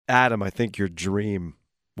Adam, I think your dream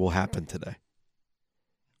will happen today.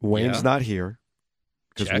 Wayne's not here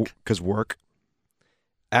because work.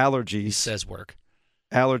 Allergies. He says work.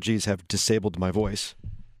 Allergies have disabled my voice.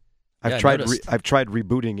 I've tried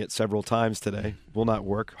rebooting it several times today. Will not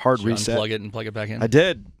work. Hard reset. Unplug it and plug it back in? I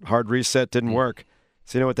did. Hard reset didn't work.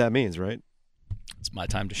 So you know what that means, right? It's my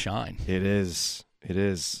time to shine. It is. It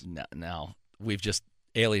is. Now, we've just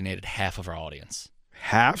alienated half of our audience.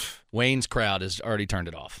 Half? Wayne's crowd has already turned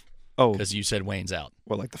it off. Oh. Because you said Wayne's out.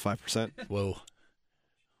 What, like the 5%? Whoa.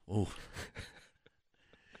 Ooh.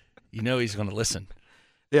 You know he's going to listen.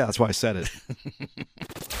 Yeah, that's why I said it.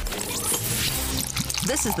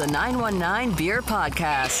 This is the 919 Beer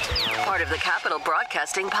Podcast, part of the Capital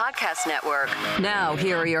Broadcasting Podcast Network. Now,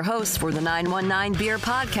 here are your hosts for the 919 Beer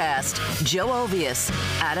Podcast, Joe Ovius,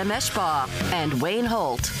 Adam Eschbaugh, and Wayne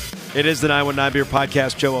Holt. It is the 919 Beer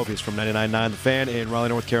Podcast. Joe Ovius from 99.9 The Fan in Raleigh,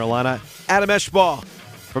 North Carolina. Adam Eschbaugh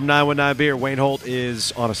from 919 Beer. Wayne Holt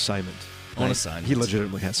is on assignment. He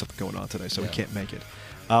legitimately has something going on today, so he can't make it.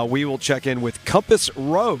 We will check in with Compass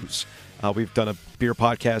Rose. We've done a beer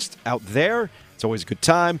podcast out there. It's always a good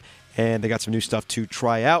time, and they got some new stuff to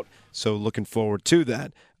try out, so looking forward to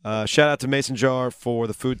that. Shout out to Mason Jar for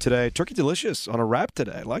the food today. Turkey Delicious on a wrap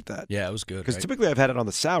today. I like that. Yeah, it was good. Because typically I've had it on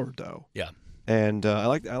the sourdough. Yeah. And I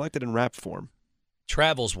liked it in wrap form.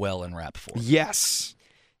 Travels well in wrap form. Yes.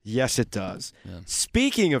 Yes, it does. Yeah.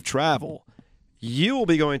 Speaking of travel, you will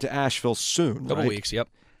be going to Asheville soon, Couple weeks, yep.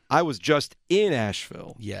 I was just in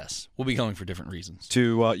Asheville. Yes. We'll be going for different reasons.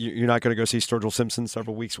 You're not going to go see Sturgill Simpson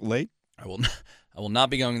several weeks late? I will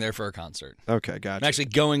not be going there for a concert. Okay, gotcha. I'm actually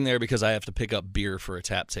going there because I have to pick up beer for a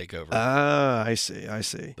tap takeover. Ah, I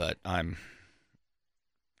see. But I'm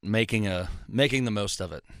making the most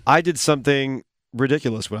of it. I did something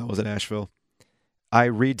ridiculous when I was in Asheville. I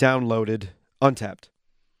re-downloaded Untapped.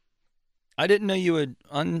 I didn't know you had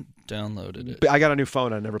undownloaded it. I got a new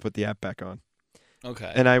phone. I never put the app back on.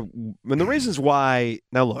 Okay. And the reasons why,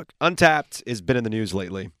 now look, Untapped has been in the news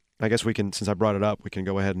lately. I guess we can, since I brought it up, we can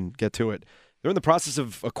go ahead and get to it. They're in the process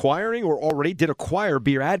of acquiring or already did acquire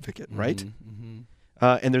Beer Advocate, right? Mm-hmm.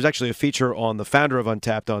 And there's actually a feature on the founder of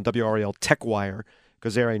Untapped on WRAL TechWire,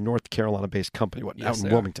 because they're a North Carolina-based company, out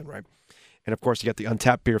in Wilmington, right? And, of course, you got the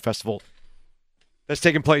Untapped Beer Festival that's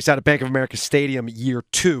taking place out at Bank of America Stadium year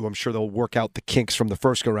 2. I'm sure they'll work out the kinks from the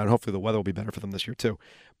first go-round. Hopefully the weather will be better for them this year, too.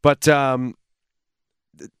 But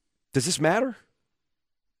does this matter?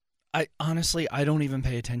 I don't even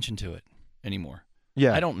pay attention to it anymore.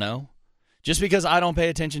 Yeah. I don't know. Just because I don't pay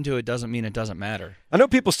attention to it doesn't mean it doesn't matter. I know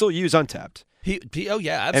people still use Untapped. Oh,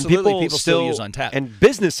 yeah, absolutely. People still use Untapped. And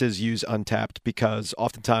businesses use Untapped because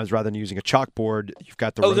oftentimes rather than using a chalkboard, you've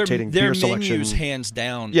got the rotating beer selection. Their menus, hands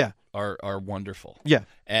down, are wonderful. Yeah.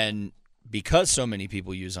 And because so many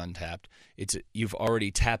people use Untapped, you've already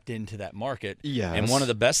tapped into that market. Yes. And one of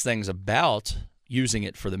the best things about using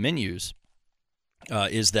it for the menus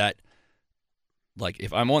is that, like,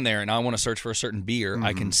 if I'm on there and I want to search for a certain beer,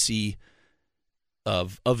 I can see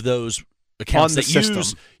of those accounts that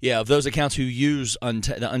use of those accounts who use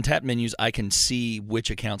the Untapped menus, I can see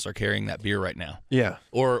which accounts are carrying that beer right now. Yeah.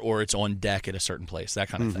 Or it's on deck at a certain place, that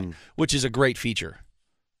kind of thing, which is a great feature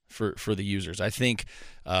for the users. I think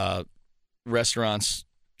restaurants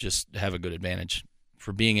just have a good advantage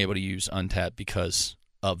for being able to use Untapped because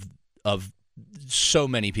of so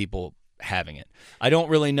many people having it. I don't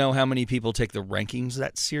really know how many people take the rankings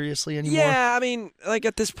that seriously anymore. Yeah, I mean, like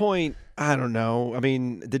at this point, I don't know. I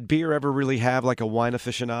mean, did beer ever really have like a wine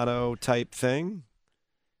aficionado type thing?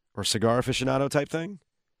 Or cigar aficionado type thing?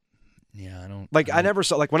 Yeah, I don't. I never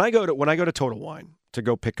saw, like when I go to Total Wine to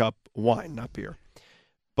go pick up wine, not beer.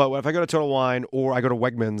 But if I go to Total Wine or I go to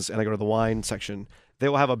Wegmans and I go to the wine section, they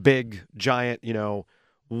will have a big giant,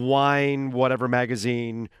 wine whatever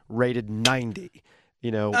magazine rated 90.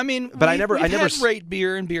 I mean, but I never had Rate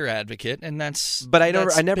Beer and Beer Advocate, and that's. But I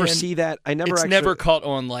never see that. It's never caught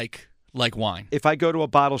on like wine. If I go to a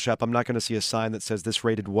bottle shop, I'm not going to see a sign that says this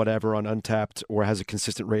rated whatever on Untapped or has a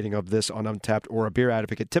consistent rating of this on Untapped or a Beer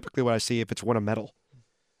Advocate. Typically, what I see if it's won a medal,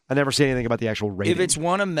 I never see anything about the actual rating. If it's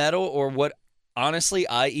won a medal or what, honestly,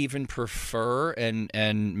 I even prefer, and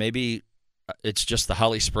maybe it's just the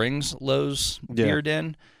Holly Springs Lowe's Beer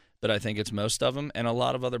Den, but I think it's most of them and a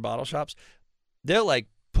lot of other bottle shops. They'll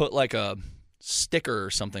put a sticker or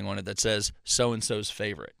something on it that says so and so's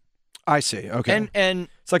favorite. I see. Okay. And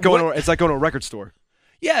it's like going to a record store.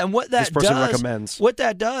 Yeah, and what that this person does, recommends. What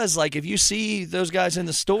that does, like if you see those guys in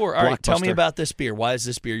the store, all right, tell me about this beer. Why is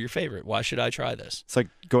this beer your favorite? Why should I try this? It's like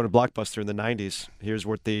going to Blockbuster in the 90s. Here's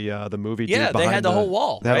what the movie did. Yeah, they had the whole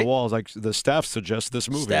wall. They had a wall. It's like the staff suggests this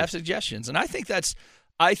movie. Staff suggestions, and I think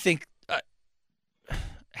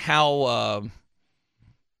how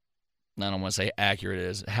I don't want to say accurate it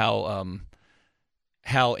is,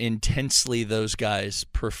 how intensely those guys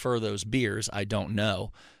prefer those beers, I don't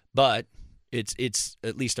know, but it's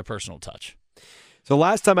at least a personal touch. So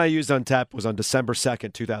last time I used Untappd was on December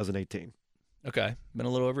 2nd, 2018. Okay, been a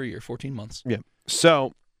little over a year, 14 months. Yeah.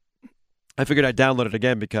 So I figured I'd download it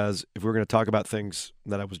again because if we were going to talk about things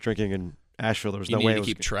that I was drinking in Asheville, there was no way to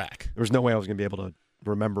keep track. There was no way I was going to be able to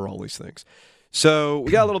remember all these things. So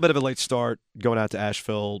we got a little bit of a late start going out to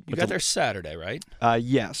Asheville. You got there Saturday, right?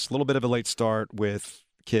 Yes, a little bit of a late start with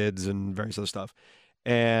kids and various other stuff.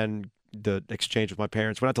 And the exchange with my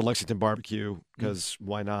parents. Went out to Lexington Barbecue because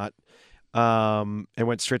why not? And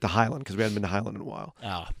went straight to Highland because we hadn't been to Highland in a while.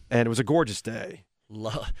 Oh. And it was a gorgeous day.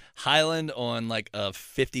 Highland on like a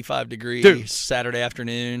 55-degree Saturday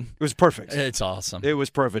afternoon. It was perfect. It's awesome. It was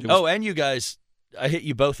perfect. And you guys, I hit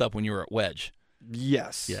you both up when you were at Wedge.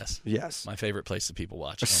 Yes. My favorite place that people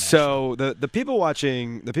watch. So the people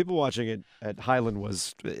watching it at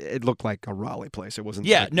Highland it looked like a Raleigh place. It wasn't.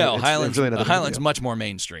 Yeah, Highland's Highland's much more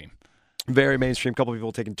mainstream. Very mainstream. A couple of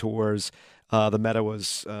people taking tours. The meta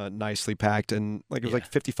was nicely packed, and it was like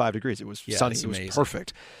 55 degrees. It was sunny. It was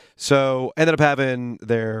perfect. So ended up having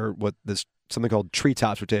something called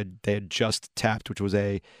Treetops, which they had just tapped, which was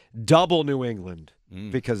a double New England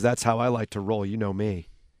because that's how I like to roll. You know me.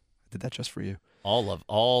 I did that just for you.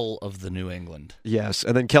 All of the New England. Yes,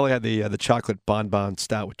 and then Kelly had the chocolate bonbon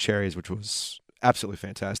stout with cherries, which was absolutely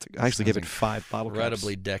fantastic. I actually gave it 5 bottle caps.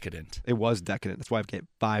 Incredibly decadent. It was decadent. That's why I gave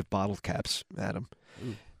 5 bottle caps, Adam.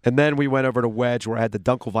 Ooh. And then we went over to Wedge, where I had the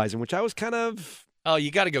Dunkelweizen, which I was kind of. Oh, you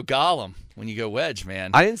got to go Gollum when you go Wedge,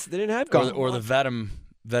 man. They didn't have Gollum or the Vadim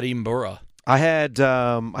Bura. I had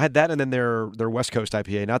that, and then their West Coast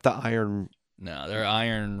IPA, not the Iron. No, their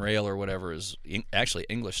Iron Rail or whatever is actually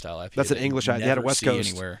English style IPA. That's an English IPA. They had a West Coast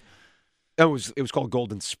anywhere. It was called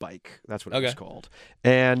Golden Spike. That's what it was called.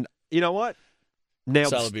 And you know what?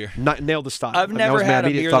 Solid beer. Nailed the style. I've never had a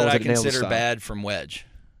beer that I consider bad from Wedge.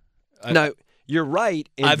 No, you're right.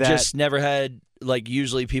 I've just never had,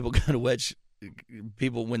 usually people go to Wedge.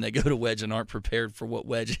 People, when they go to Wedge and aren't prepared for what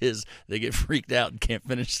Wedge is, they get freaked out and can't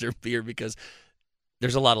finish their beer because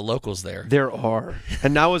there's a lot of locals there. There are.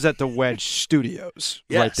 And I was at the Wedge Studios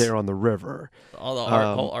right there on the river.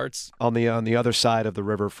 All arts. On the other side of the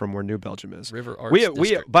river from where New Belgium is. River Arts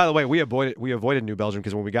District. By the way, we avoided New Belgium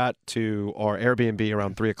because when we got to our Airbnb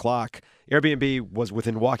around 3 o'clock, Airbnb was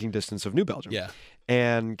within walking distance of New Belgium. Yeah.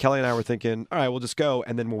 And Kelly and I were thinking, all right, we'll just go.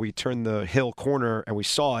 And then when we turned the hill corner and we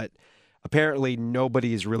saw it, apparently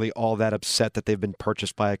nobody is really all that upset that they've been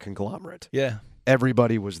purchased by a conglomerate. Yeah.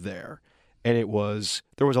 Everybody was there. And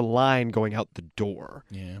there was a line going out the door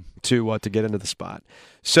to get into the spot.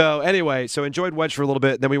 So anyway, enjoyed Wedge for a little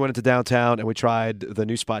bit. Then we went into downtown and we tried the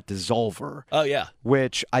new spot Dissolver. Oh yeah,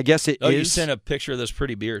 which I guess it is. Oh, you sent a picture of those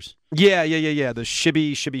pretty beers. Yeah. The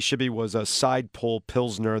Shibby was a side pull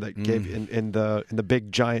Pilsner that gave in the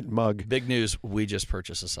big giant mug. Big news! We just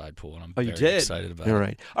purchased a side pull, and I'm you did? excited about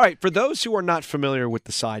it. All right. For those who are not familiar with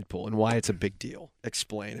the side pull and why it's a big deal,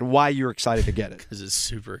 explain and why you're excited to get it. Because it's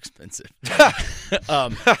super expensive.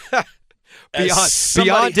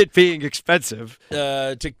 Beyond it being expensive,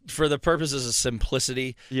 for the purposes of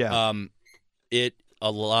simplicity, it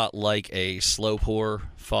a lot like a slow pour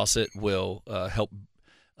faucet will help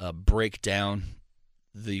break down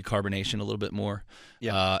the carbonation a little bit more,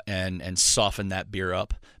 and soften that beer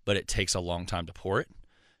up. But it takes a long time to pour it,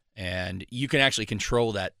 and you can actually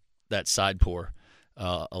control that side pour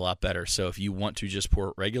a lot better. So if you want to just pour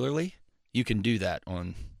it regularly, you can do that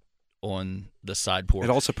on the side pour. It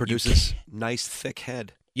also produces nice thick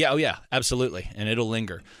head. Yeah, absolutely, and it'll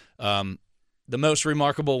linger. The most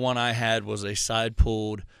remarkable one I had was a side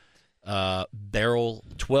pulled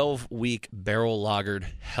 12-week barrel lagered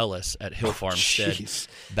Helles at Hill Farmstead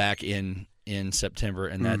back in September,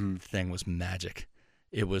 and that thing was magic.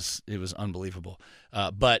 It was unbelievable.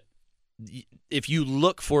 But if you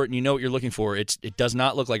look for it and you know what you're looking for, it does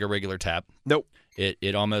not look like a regular tap. Nope.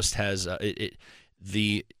 It almost has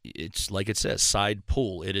it's like it says, side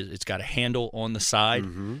pull. It's got a handle on the side,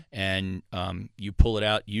 and you pull it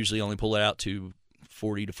out. Usually, only pull it out to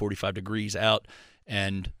 40 to 45 degrees out,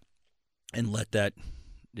 and let that.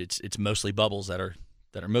 It's mostly bubbles that are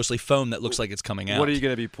mostly foam that looks like it's coming out. What are you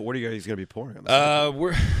guys going to be pouring on this?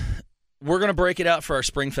 We're going to break it out for our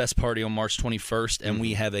Springfest party on March 21st, and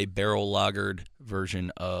we have a barrel lagered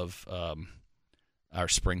version of our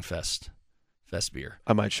Springfest beer.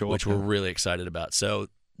 I might show up. Which we're really excited about. So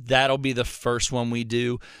that'll be the first one we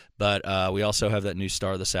do, but we also have that new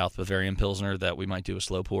Star of the South Bavarian Pilsner that we might do a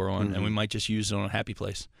slow pour on, and we might just use it on a Happy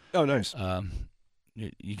Place. Oh, nice.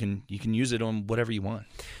 You can use it on whatever you want.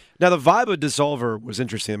 Now, the vibe of Dissolver was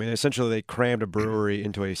interesting. I mean, essentially, they crammed a brewery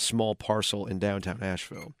into a small parcel in downtown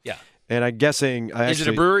Asheville. Yeah. And I'm guessing... Is it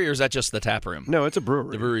a brewery or is that just the tap room? No, it's a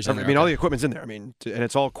brewery. The brewery's in there. I mean, all the equipment's in there. I mean, and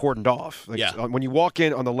it's all cordoned off. Like, yeah. When you walk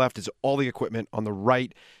in, on the left is all the equipment. On the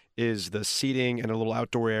right is the seating and a little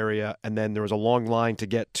outdoor area. And then there was a long line to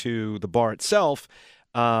get to the bar itself.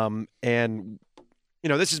 And,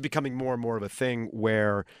 this is becoming more and more of a thing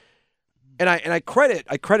where... And I credit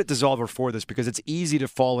Dissolver for this because it's easy to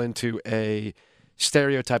fall into a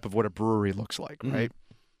stereotype of what a brewery looks like, right?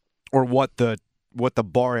 Or what the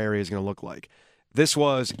bar area is going to look like. This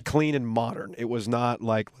was clean and modern. It was not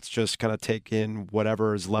like, let's just kind of take in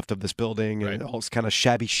whatever is left of this building and all kind of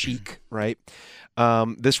shabby chic, right?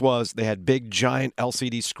 They had big, giant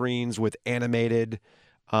LCD screens with animated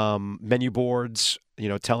menu boards,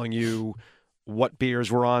 telling you what beers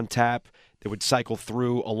were on tap. They would cycle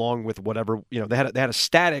through along with whatever, they had a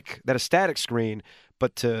static screen,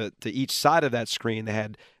 but to each side of that screen, they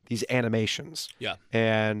had these animations. Yeah.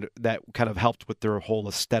 And that kind of helped with their whole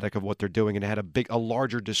aesthetic of what they're doing. And it had a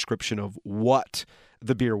larger description of what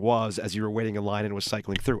the beer was as you were waiting in line and was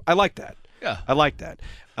cycling through. I like that. Yeah. I like that.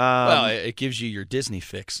 Well, it gives you your Disney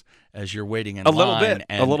fix as you're waiting in line.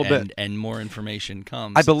 A little bit. And more information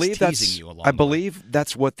comes. I believe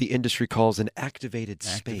that's what the industry calls an activated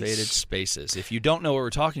space. Activated spaces. If you don't know what we're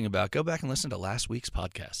talking about, go back and listen to last week's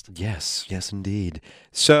podcast. Yes, indeed.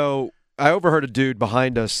 So I overheard a dude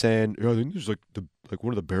behind us saying, I think there's like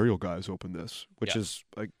one of the burial guys opened this, which is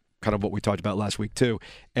like kind of what we talked about last week too.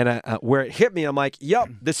 And where it hit me, I'm like, yep,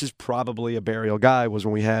 this is probably a burial guy, was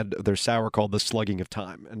when we had their sour called The Slugging of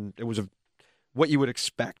Time. And it was what you would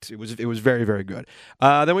expect. It was very, very good.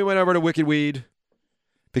 Then we went over to Wicked Weed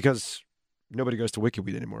because nobody goes to Wicked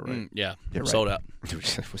Weed anymore, right? Yeah, right. Sold out. It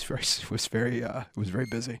was very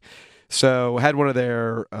busy. So had one of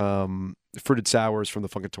their fruited sours from the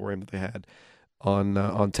Funkatorium that they had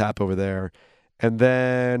on tap over there. And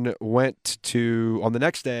then went on the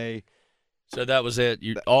next day. So that was it.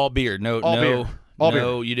 All beer. Beer.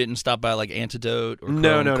 You didn't stop by like Antidote or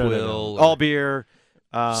No. Quill. All beer.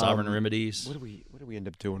 Sovereign Remedies. What did we end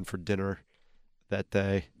up doing for dinner that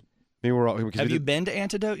day? I mean, Have you been to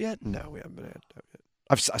Antidote yet? No, we haven't been to Antidote yet.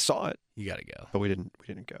 I saw it. You got to go. But we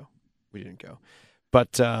didn't go.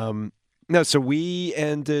 But no, so we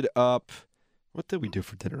ended up. What did we do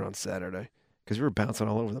for dinner on Saturday? Because we were bouncing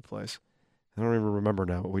all over the place. I don't even remember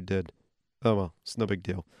now what we did. Oh, well, it's no big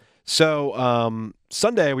deal. So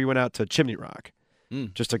Sunday we went out to Chimney Rock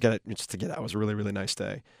just to get out. It was a really, really nice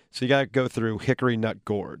day. So you got to go through Hickory Nut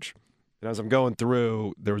Gorge. And as I'm going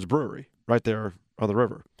through, there was a brewery right there on the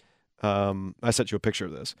river. I sent you a picture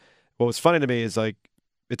of this. What was funny to me is like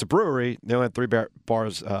it's a brewery. They only had three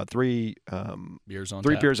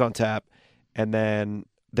beers on tap, and then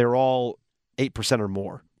they're all 8% or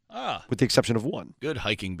more. With the exception of one. Good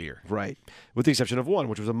hiking beer. Right. With the exception of one,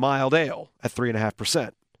 which was a mild ale at 3.5%.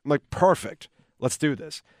 I'm like, perfect. Let's do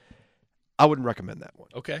this. I wouldn't recommend that one.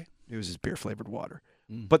 Okay. It was just beer-flavored water.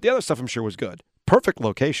 But the other stuff I'm sure was good. Perfect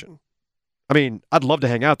location. I mean, I'd love to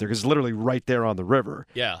hang out there because it's literally right there on the river.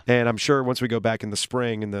 Yeah. And I'm sure once we go back in the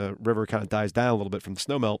spring and the river kind of dies down a little bit from the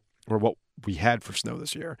snowmelt, or what we had for snow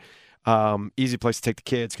this year, easy place to take the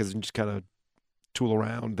kids because you can just kind of tool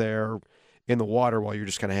around there in the water while you're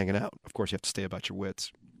just kind of hanging out. Of course, you have to stay about your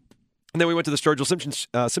wits. And then we went to the Sturgill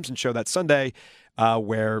Simpson show that Sunday,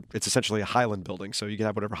 where it's essentially a Highland building, so you can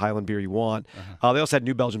have whatever Highland beer you want. They also had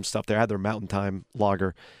New Belgium stuff there. I had their Mountain Time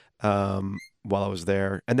lager while I was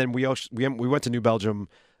there. And then we went to New Belgium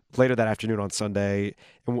later that afternoon on Sunday,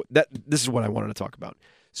 and this is what I wanted to talk about.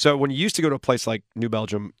 So when you used to go to a place like New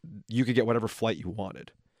Belgium, you could get whatever flight you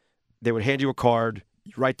wanted. They would hand you a card,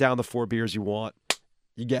 you write down the 4 beers you want,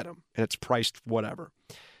 you get them, and it's priced whatever.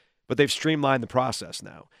 But they've streamlined the process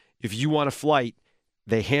now. If you want a flight,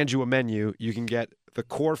 they hand you a menu. You can get the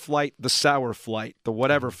core flight, the sour flight, the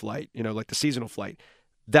whatever flight, like the seasonal flight.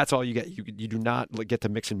 That's all you get. You do not get to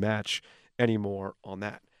mix and match anymore on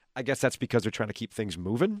that. I guess that's because they're trying to keep things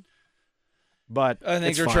moving. But I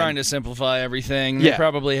think they're trying to simplify everything. Yeah. They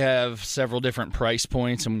probably have several different price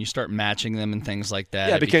points, and when you start matching them and things like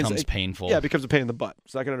that, it becomes painful. Yeah, it becomes a pain in the butt.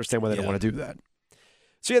 So I can understand why they don't want to do that.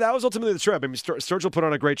 So, that was ultimately the trip. I mean, Sturgill put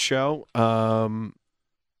on a great show.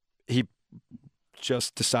 He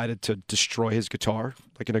just decided to destroy his guitar,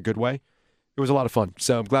 like in a good way. It was a lot of fun.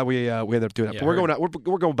 So I'm glad we ended up doing that. Yeah, but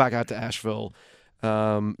we're going back out to Asheville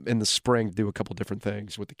in the spring to do a couple different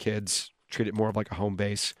things with the kids. Treat it more of like a home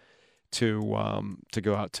base to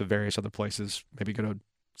go out to various other places. Maybe go to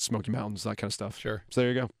Smoky Mountains, that kind of stuff. Sure. So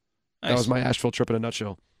there you go. Nice. That was my Asheville trip in a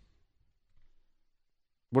nutshell.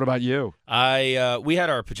 What about you? We had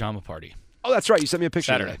our pajama party. Oh, that's right. You sent me a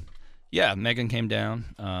picture Saturday. of that. Yeah, Megan came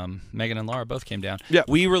down. Megan and Laura both came down. Yeah.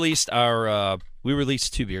 We released we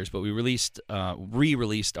released 2 beers, but we re-released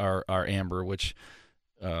our Amber, which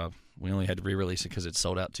we only had to re-release it because it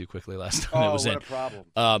sold out too quickly last time it was in. Oh, what a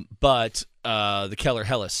problem. But the Keller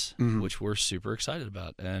Helles, which we're super excited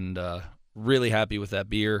about, and really happy with that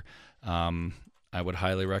beer. I would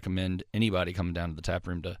highly recommend anybody coming down to the tap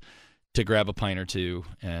room to grab a pint or two,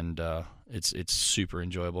 and it's super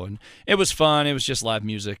enjoyable. And it was fun. It was just live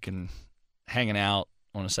music and hanging out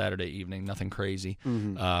on a Saturday evening, nothing crazy.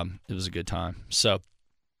 It was a good time. So,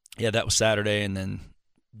 yeah, that was Saturday, and then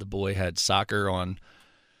the boy had soccer on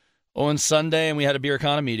Sunday, and we had a Beer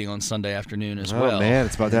Economy meeting on Sunday afternoon as well. Oh, man,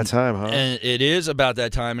 it's about that time, huh? And it is about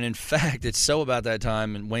that time, and in fact, it's so about that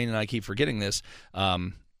time, and Wayne and I keep forgetting this,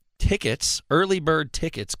 tickets, early bird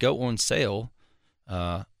tickets, go on sale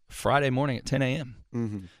Friday morning at 10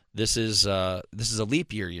 a.m. This is a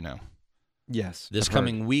leap year, you know. Yes. This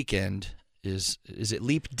coming weekend is it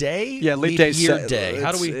Leap Day? Yeah, Leap Day. Year Day.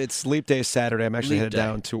 How do we? It's Leap Day Saturday. I'm actually headed Day.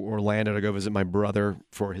 down to Orlando to go visit my brother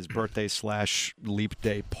for his birthday / Leap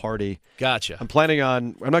Day party. Gotcha. I'm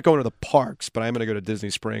not going to the parks, but I'm going to go to Disney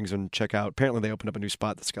Springs and check out. Apparently, they opened up a new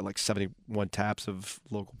spot that's got like 71 taps of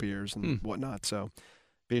local beers and whatnot. So,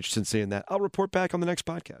 be interested in seeing that. I'll report back on the next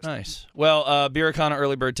podcast. Nice. Well, Beer Econ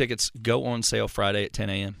early bird tickets go on sale Friday at 10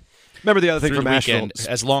 a.m. Remember the other thing Through from the Asheville. weekend,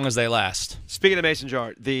 as long as they last. Speaking of Mason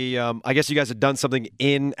Jar, I guess you guys had done something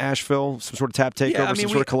in Asheville, some sort of tap takeover, some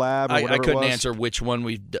sort of collab, or whatever I couldn't it was. answer which one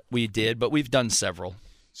we did, but we've done several.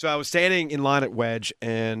 So I was standing in line at Wedge,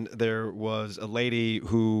 and there was a lady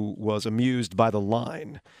who was amused by the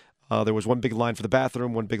line. There was one big line for the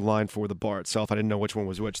bathroom, one big line for the bar itself. I didn't know which one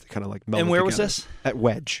was which. They kind of like melded And where together. was this? At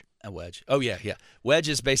Wedge. At Wedge. Oh, yeah. Wedge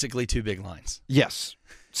is basically 2 big lines. Yes.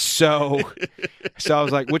 So I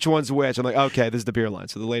was like, which one's which? I'm like, okay, this is the beer line.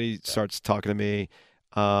 So the lady starts talking to me.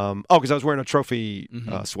 Because I was wearing a trophy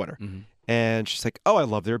sweater. And she's like, oh, I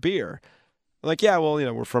love their beer. I'm like, yeah, well,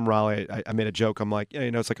 we're from Raleigh. I made a joke. I'm like, yeah,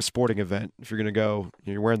 it's like a sporting event. If you're going to go,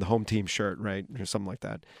 you're wearing the home team shirt, right? Or something like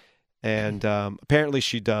that. And apparently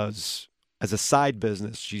she does, as a side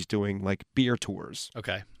business, she's doing like beer tours.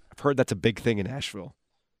 Okay. I've heard that's a big thing in Asheville.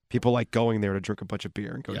 People like going there to drink a bunch of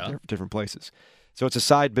beer and go to different places. So it's a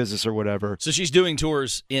side business or whatever. So she's doing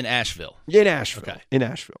tours in Asheville. In Asheville. Okay. In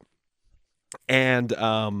Asheville.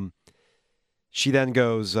 And she then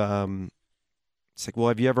goes, it's like, well,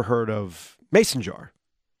 have you ever heard of Mason Jar?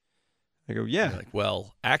 I go, yeah. You're like,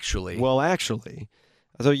 well, actually.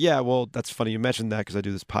 I go, yeah, well, that's funny you mentioned that because I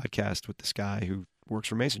do this podcast with this guy who works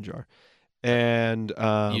for Mason Jar. And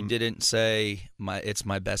you didn't say it's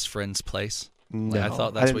my best friend's place? No. I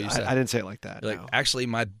thought that's what you said. I didn't say it like that. You're no. like, actually,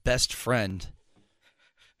 my best friend,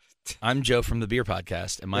 I'm Joe from the Beer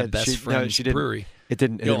Podcast, and my best friend's brewery. It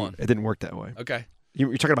didn't work that way. Okay.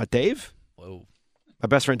 You're talking about Dave? Whoa. My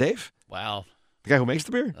best friend Dave? Wow. The guy who makes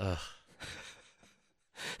the beer? Ugh.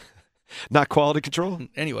 Not quality control?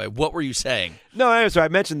 Anyway, what were you saying? No, so I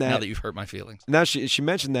mentioned that. Now that you've hurt my feelings. Now she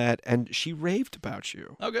mentioned that, and she raved about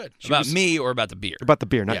you. Oh, good. About me or about the beer? About the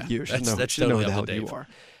beer, not Yeah, you. She that's didn't know who totally the up hell to you Dave. are.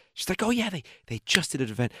 She's like, oh, yeah, they just did an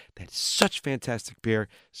event. They had such fantastic beer.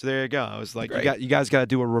 So there you go. I was like, Great. you guys got to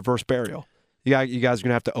do a reverse burial. You guys are going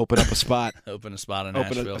to have to open up a spot. Open a spot in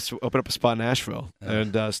Nashville. Open up a spot in Asheville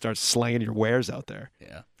and start slanging your wares out there.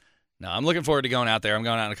 Yeah. No, I'm looking forward to going out there. I'm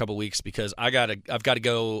going out in a couple weeks because I've got to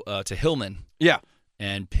go to Hillman. Yeah.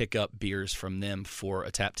 And pick up beers from them for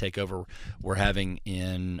a tap takeover we're having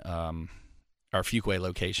in our Fuquay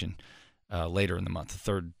location later in the month,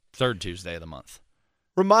 the third Tuesday of the month.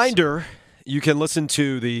 Reminder, you can listen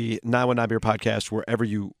to the 919 Beer Podcast wherever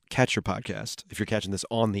you catch your podcast. If you're catching this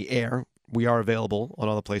on the air, we are available on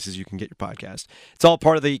all the places you can get your podcast. It's all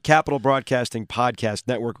part of the Capital Broadcasting Podcast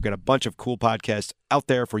Network. We've got a bunch of cool podcasts out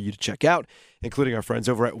there for you to check out, including our friends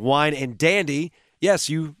over at Wine and Dandy. Yes,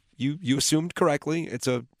 you assumed correctly. It's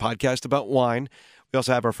a podcast about wine. We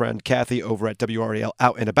also have our friend Kathy over at WREL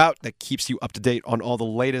Out and About that keeps you up to date on all the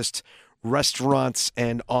latest restaurants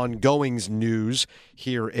and ongoings news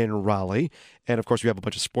here in Raleigh. And, of course, we have a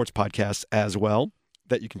bunch of sports podcasts as well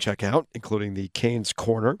that you can check out, including the Canes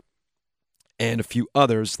Corner and a few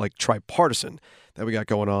others like Tripartisan that we got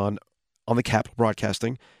going on the Capital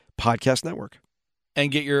Broadcasting Podcast Network.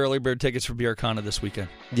 And get your early bird tickets for Beercana this weekend.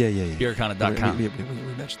 Yeah. Beercana.com. We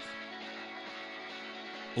mentioned that.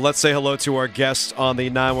 Let's say hello to our guests on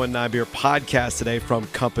the 919 Beer Podcast today from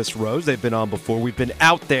Compass Rose. They've been on before. We've been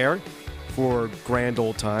out there for grand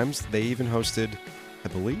old times. They even hosted, I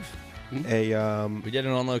believe, We did it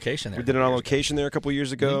on location there. We did it on location there a couple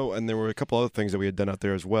years ago, and there were a couple other things that we had done out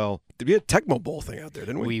there as well. We had a Tecmo Bowl thing out there,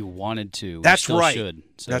 didn't we? We wanted to. That's we right. Should.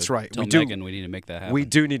 So That's right. Tell Megan we need to make that happen. We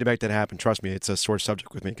do need to make that happen. Trust me, it's a sore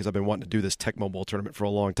subject with me because I've been wanting to do this Tecmo Bowl tournament for a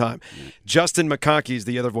long time. Justin McConkey is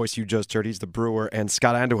the other voice you just heard. He's the brewer, and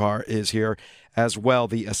Scott Andujar is here as well,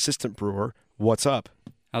 the assistant brewer. What's up?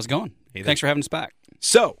 How's it going? Hey, thanks for having us back.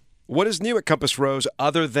 So, what is new at Compass Rose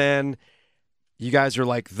other than you guys are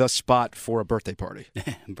like the spot for a birthday party?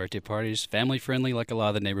 Birthday parties, family friendly, like a lot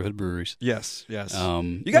of the neighborhood breweries. Yes. You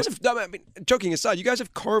guys have, I mean, joking aside, you guys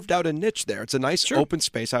have carved out a niche there. It's a nice open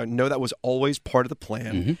space. I know that was always part of the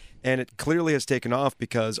plan, and it clearly has taken off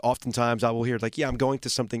because oftentimes I will hear like, yeah, I'm going to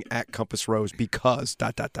something at Compass Rose because ...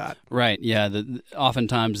 Right, yeah.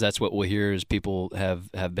 Oftentimes that's what we'll hear is people have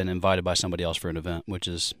been invited by somebody else for an event, which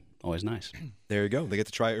is always nice. There you go. They get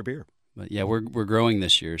to try your beer. But yeah, we're growing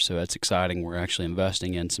this year, so that's exciting. We're actually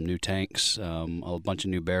investing in some new tanks, a bunch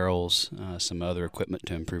of new barrels, some other equipment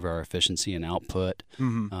to improve our efficiency and output.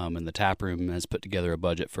 And the tap room has put together a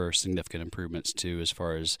budget for significant improvements too, as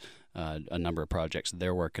far as a number of projects that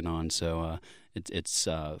they're working on. So it's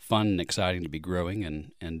fun and exciting to be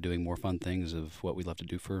growing and doing more fun things of what we love to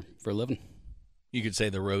do for a living. You could say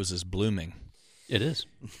the rose is blooming. It is.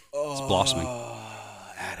 It's blossoming.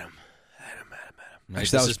 Adam.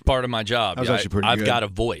 Actually, this is part of my job. That was actually pretty I've good. got a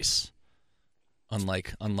voice,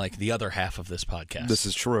 unlike the other half of this podcast. This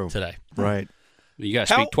is true. Today. Right. You got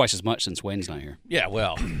to speak twice as much since Wayne's not here. Yeah,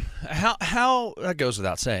 well, how that goes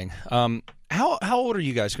without saying. How old are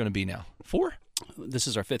you guys going to be now? 4? This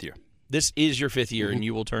is our 5th year. This is your 5th year, and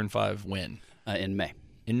you will turn 5 when? In May.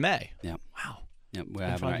 In May? Yeah. Wow. Yeah, we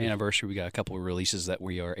have our anniversary. We got a couple of releases that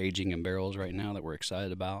we are aging in barrels right now that we're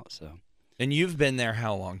excited about. So. And you've been there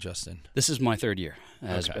how long, Justin? This is my 3rd year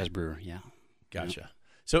as brewer. Yeah. Gotcha. Yep.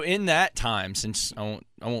 So in that time, since I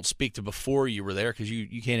won't speak to before you were there because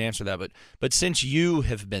you can't answer that, but since you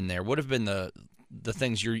have been there, what have been the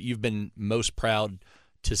things you've been most proud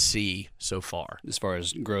to see so far as far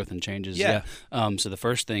as growth and changes? Yeah. So the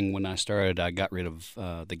first thing when I started, I got rid of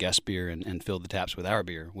the guest beer and filled the taps with our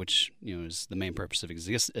beer, which is the main purpose of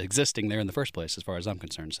existing there in the first place, as far as I'm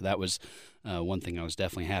concerned. So that was one thing I was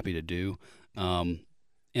definitely happy to do, and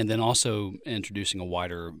then also introducing a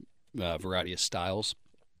wider variety of styles,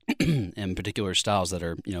 in particular styles that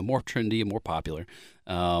are more trendy and more popular,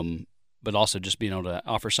 but also just being able to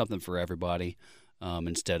offer something for everybody.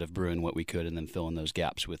 Instead of brewing what we could and then filling those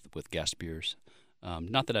gaps with guest beers.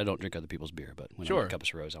 Not that I don't drink other people's beer, but when I'm at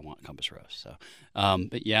Compass Rose, I want Compass Rose. So,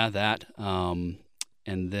 but yeah, that. And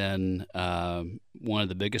then one of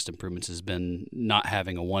the biggest improvements has been not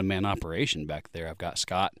having a one-man operation back there. I've got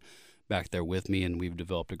Scott back there with me, and we've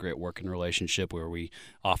developed a great working relationship where we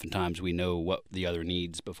know what the other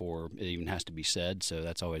needs before it even has to be said. So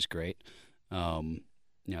that's always great.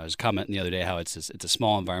 I was commenting the other day how it's a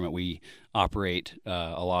small environment. We operate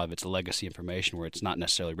a lot of it's legacy information where it's not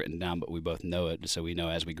necessarily written down, but we both know it. So we know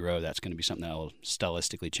as we grow, that's going to be something that will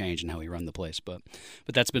stylistically change in how we run the place. But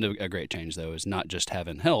that's been a great change, though, is not just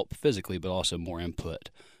having help physically, but also more input,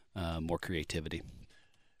 more creativity.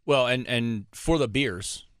 Well, and for the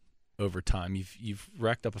beers over time, you've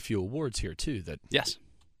racked up a few awards here, too, that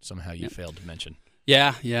somehow you failed to mention.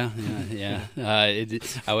 Yeah.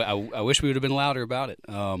 I wish we would have been louder about it.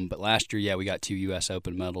 But last year, we got 2 U.S.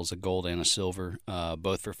 Open medals, a gold and a silver,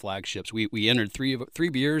 both for flagships. We entered three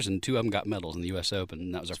beers, and 2 of them got medals in the U.S. Open,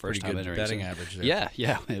 and that was our first time entering. Betting average there.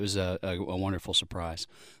 Yeah. It was a wonderful surprise.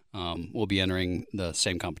 We'll be entering the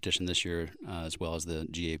same competition this year as well as the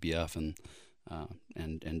GABF, and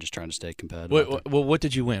just trying to stay competitive. Well, what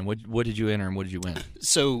did you win? What did you enter and what did you win?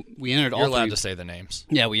 So we entered You're allowed to say the names.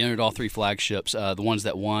 Yeah, we entered all 3 flagships. The ones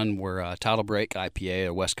that won were Title Break IPA,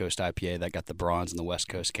 a West Coast IPA that got the bronze in the West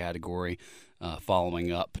Coast category,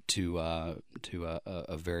 following up to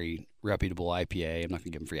a very reputable IPA. I'm not going to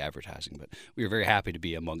give them free advertising, but we were very happy to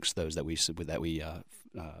be amongst those that we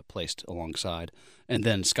placed alongside. And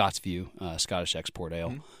then Scott's View, Scottish Export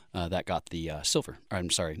Ale, that got the silver.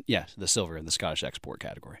 The silver in the Scottish Export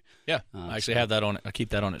category. Yeah, I actually have that on. I keep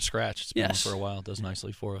that on at scratch. It's been on for a while. It does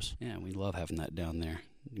nicely for us. Yeah, we love having that down there.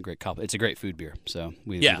 It's a great food beer, so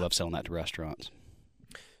we love selling that to restaurants.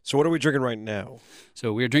 So what are we drinking right now?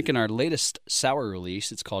 So we're drinking our latest sour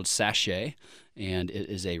release. It's called Sachet, and it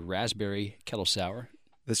is a raspberry kettle sour.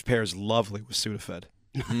 This pairs lovely with Sudafed.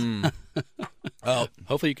 Oh,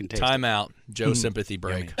 hopefully you can taste Time out. Joe sympathy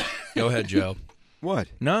break. Go ahead, Joe. What?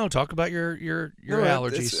 No, talk about your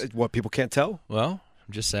allergies. What, people can't tell? Well,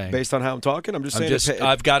 I'm just saying. Based on how I'm talking? I'm just saying.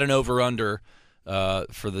 I've got an over-under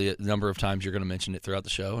for the number of times you're going to mention it throughout the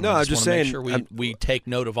show. And No, I'm just saying. make sure we take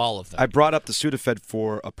note of all of them. I brought up the Sudafed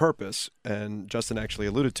for a purpose, and Justin actually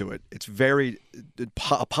alluded to it. It's very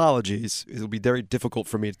apologies. It'll be very difficult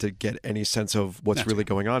for me to get any sense of what's really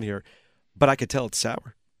going on here, but I could tell it's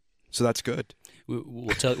sour, so that's good.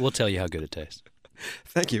 We'll tell you how good it tastes.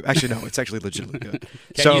 Thank you. Actually, no, it's actually legitimately good.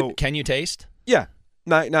 Can you taste? Yeah,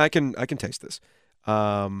 no, I can taste this.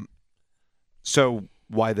 So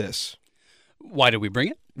why this? Why did we bring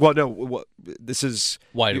it? Well, no, this is.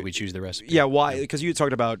 Why did we choose the recipe? Yeah, why? Because you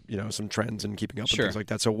talked about some trends and keeping up and things like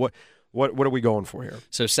that. So what are we going for here?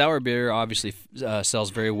 So sour beer obviously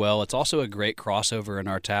sells very well. It's also a great crossover in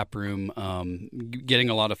our tap room. Getting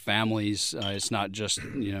a lot of families. It's not just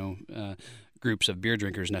groups of beer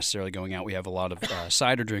drinkers necessarily going out. We have a lot of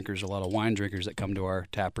cider drinkers, a lot of wine drinkers that come to our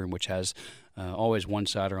tap room, which has always one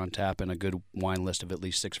cider on tap and a good wine list of at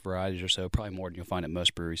least 6 varieties or so, probably more than you'll find at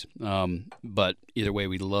most breweries. But either way,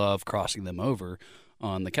 we love crossing them over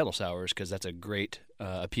on the kettle sours because that's a great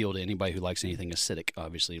appeal to anybody who likes anything acidic,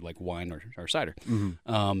 obviously, like wine or cider.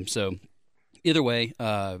 Mm-hmm. So either way,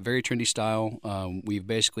 very trendy style. We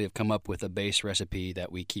basically have come up with a base recipe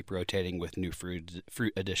that we keep rotating with new fruit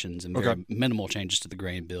additions and very minimal changes to the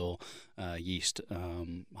grain bill, yeast,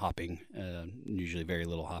 hopping, usually very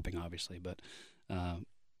little hopping, obviously. But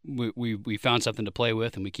we found something to play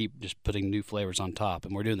with, and we keep just putting new flavors on top.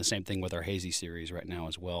 And we're doing the same thing with our hazy series right now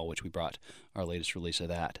as well, which we brought our latest release of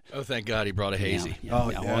that. Oh, thank God he brought a hazy. Yes.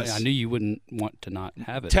 Well, I knew you wouldn't want to not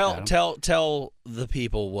have it. Tell the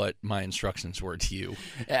people what my instructions were to you.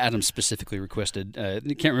 Adam specifically requested. I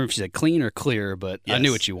can't remember if she said clean or clear, but yes. I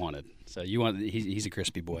knew what you wanted. So you want? He's a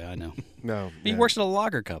crispy boy. I know. No, he works at a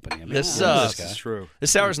lager company. I mean, this is true. This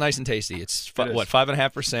sour is nice and tasty. It's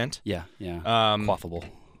 5.5%. Yeah. Quaffable.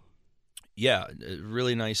 Yeah,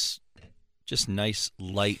 really nice, just nice,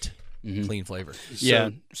 light, clean flavor.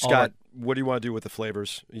 So, Scott, what do you want to do with the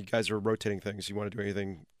flavors? You guys are rotating things. You want to do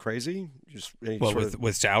anything crazy?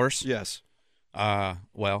 With sours? Yes.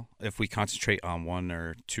 Well, if we concentrate on 1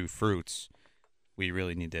 or 2 fruits, we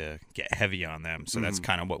really need to get heavy on them. So that's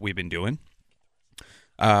kind of what we've been doing.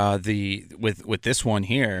 With this one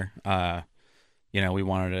here, we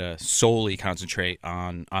wanted to solely concentrate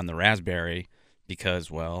on the raspberry because,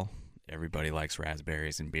 well, everybody likes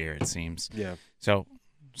raspberries in beer, it seems. Yeah. So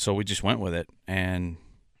we just went with it, and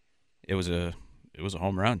it was a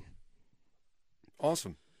home run.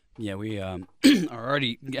 Awesome. Yeah, we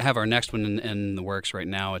already have our next one in the works right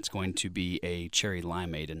now. It's going to be a cherry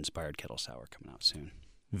limeade inspired kettle sour coming out soon.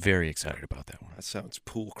 Very excited about that one. That sounds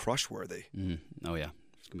pool crush worthy. Oh yeah,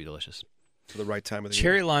 it's gonna be delicious. For the right time of the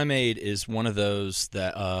cherry year. limeade is one of those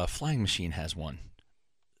that Flying Machine has one.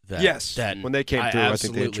 That when they came through, I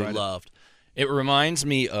think they absolutely loved. It reminds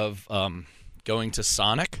me of going to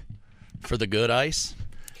Sonic for the good ice,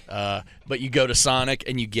 but you go to Sonic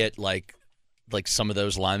and you get like some of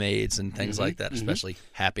those limeades and things like that, especially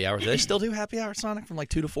happy hour. Do they still do happy hour at Sonic from like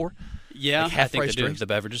 2 to 4? Yeah, like I think they do. drinks? The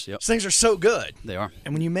beverages. Yep. Those things are so good. They are.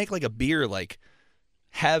 And when you make like a beer,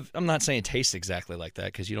 I'm not saying it tastes exactly like that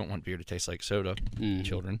because you don't want beer to taste like soda,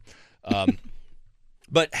 children.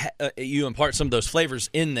 But you impart some of those flavors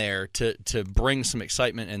in there to bring some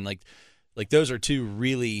excitement, and like those are two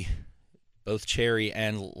really, both cherry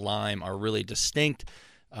and lime are really distinct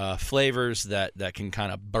flavors that can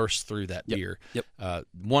kind of burst through that beer. Yep.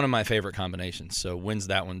 One of my favorite combinations. So when's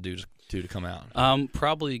that one due to come out?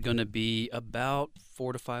 Probably going to be about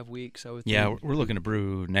 4 to 5 weeks, I would think. Yeah, we're looking to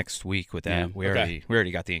brew next week with that. Yeah. We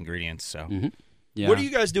already got the ingredients. So, yeah. What are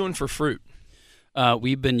you guys doing for fruit?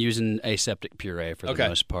 We've been using aseptic puree for the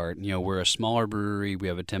most part. We're a smaller brewery. We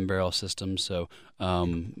have a 10-barrel system, so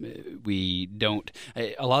we don't.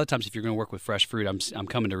 A lot of times, if you're going to work with fresh fruit, I'm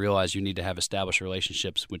coming to realize you need to have established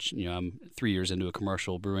relationships. Which I'm 3 years into a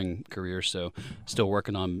commercial brewing career, so still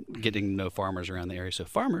working on getting to know farmers around the area. So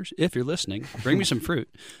farmers, if you're listening, bring me some fruit.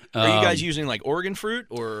 Are you guys using like Oregon fruit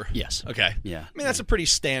or? Yes. Okay. Yeah. I mean that's a pretty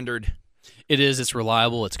standard. It is. It's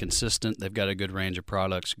reliable. It's consistent. They've got a good range of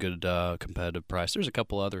products, good competitive price. There's a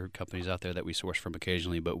couple other companies out there that we source from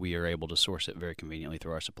occasionally, but we are able to source it very conveniently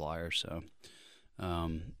through our suppliers. So,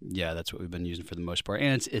 that's what we've been using for the most part.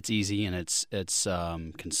 And it's easy and it's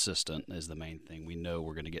consistent is the main thing. We know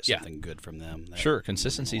we're going to get something good from them. Sure,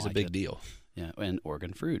 consistency is a big deal. Yeah, and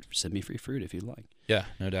Oregon fruit. Send me free fruit if you'd like. Yeah,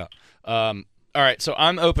 no doubt. All right, so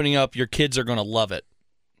I'm opening up. Your kids are going to love it.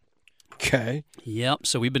 Okay. Yep.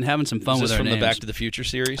 So we've been having some fun Is with this our from names. the Back to the Future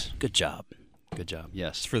series? Good job.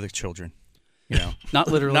 Yes. it's for the children. Not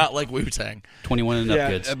literally. Not like Wu-Tang. 21 and up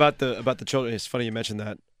kids. About the children. It's funny you mentioned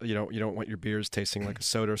that. You don't want your beers tasting like a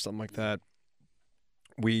soda or something like that.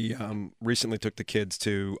 We recently took the kids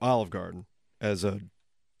to Olive Garden, as a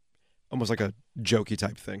almost like a jokey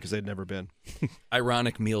type thing because they'd never been.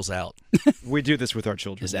 Ironic meals out. We do this with our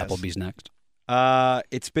children. Is Applebee's next?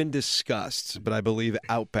 It's been discussed, but I believe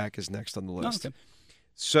Outback is next on the list. Oh, okay.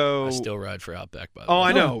 So I still ride for Outback, by the way.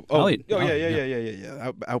 I know.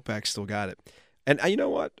 Yeah. Outback still got it. And you know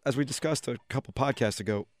what? As we discussed a couple podcasts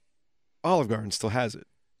ago, Olive Garden still has it.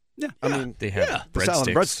 Yeah. I mean, they have the salad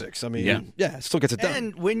and breadsticks. breadsticks. I mean, yeah, it still gets it done.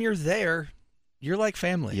 And when you're there, you're like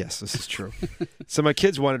family. Yes, this is true. So my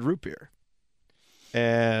kids wanted root beer.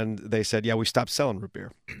 And they said, yeah, we stopped selling root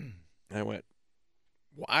beer. And I went,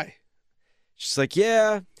 why? She's like,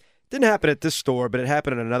 yeah, didn't happen at this store, but it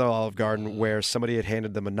happened at another Olive Garden where somebody had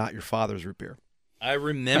handed them a not your father's root beer. I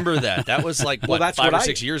remember that. That was like, Well, that's 5 what or I-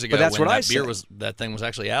 6 years ago but that's when what I that beer said. that thing was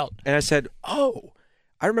actually out. And I said, oh,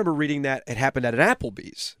 I remember reading that it happened at an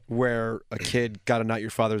Applebee's where a kid got a not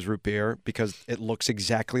your father's root beer because it looks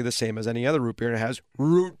exactly the same as any other root beer and it has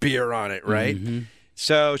root beer on it, right? Mm-hmm.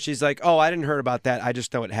 So she's like, oh, I didn't hear about that. I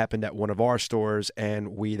just know it happened at one of our stores,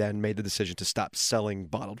 and we then made the decision to stop selling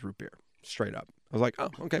bottled root beer, straight up. I was like, oh,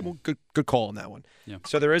 okay, well, good call on that one. Yeah.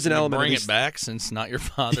 So there is an Can you element bring of it these- back since not your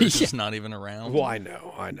father's is not even around. Well, I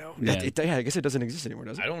know. Yeah. Yeah, I guess it doesn't exist anymore,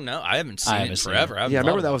 does it? I don't know. I haven't seen haven't it seen forever. it. I've Yeah, I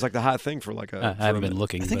remember thought that was like the hot thing for like a. I for a haven't minute. been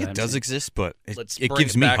looking. I think but it does haven't exist, but Let's it bring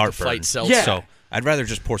gives it me back to heartburn. fight seltzer. Yeah. So I'd rather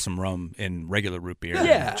just pour some rum in regular root beer.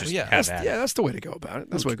 Yeah, and just yeah. have That's, that. yeah, that's the way to go about it.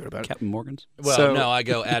 That's the way to go about seen it. Captain Morgan's. Well, So- no, I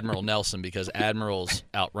go Admiral Nelson because admirals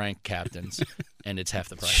outrank captains, and it's half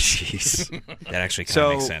the price. Jeez, that actually kind So-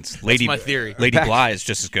 of makes sense. Lady, my theory. Lady Back- Bly is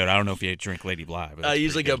just as good. I don't know if you drink Lady Bly, but I it's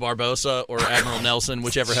usually pretty go Barbosa or Admiral Nelson,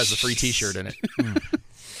 whichever has the free T-shirt in it. good.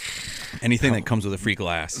 Anything that comes with a free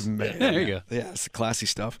glass. Man. Yeah, there you go. Yeah, it's the classy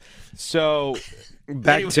stuff. So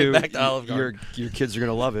back Anyway, to back to Olive Garden. your kids are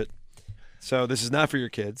gonna love it. So this is not for your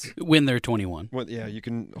kids. When they're 21. Well, yeah, you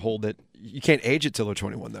can hold it. You can't age it till they're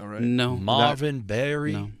 21, though, right? No. Marvin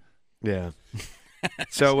Berry. No. Yeah.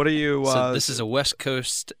 So what are you? So this is a West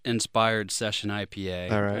Coast inspired session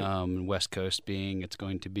IPA. All right. West Coast being it's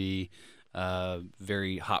going to be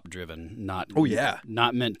very hop driven, not Oh, yeah.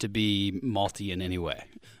 not meant to be malty in any way,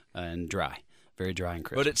 and dry, very dry and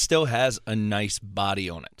crisp. But it still has a nice body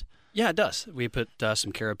on it. Yeah, it does. We put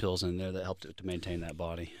some carapils in there that helped it to maintain that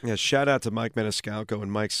body. Yeah. Shout out to Mike Maniscalco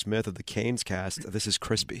and Mike Smith of the Canes Cast. This is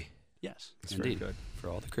crispy. Yes, That's very indeed, good. for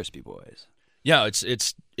all the crispy boys. Yeah,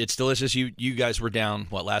 it's delicious. You guys were down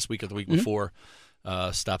last week or the week before,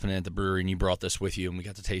 stopping in at the brewery, and you brought this with you, and we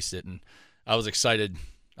got to taste it, and I was excited.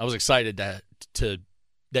 I was excited that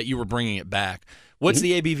you were bringing it back. What's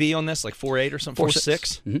the ABV on this? Like 4.8 or something?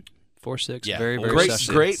 4.6? 4.6. Yeah, Very very great.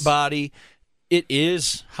 session. Great body. It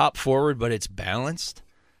is hop forward, but it's balanced.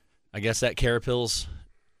 I guess that Carapils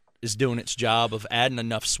is doing its job of adding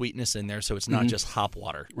enough sweetness in there, so it's not just hop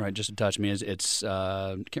water. Right, just a touch. I mean, it's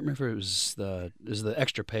I can't remember if it was the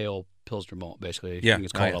extra pale Pilsner malt, basically. Yeah. I think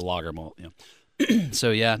it's called Oh, a lager malt. Yeah.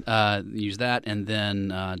 So yeah, use that, and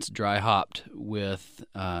then it's dry hopped with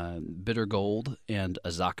Bitter Gold and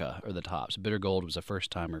Azaka are the tops. Bitter Gold was a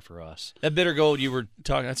first timer for us. That Bitter Gold you were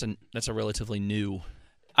talking, that's a relatively new.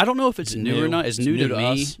 I don't know if it's Is it new or new? not. It's It's new new to to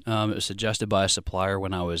me. us. It was suggested by a supplier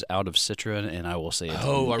when I was out of Citra, and I will say it's,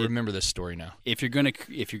 I remember this story now. if you're gonna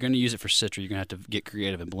use it for Citra, you're gonna have to get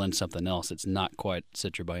creative and blend something else. It's not quite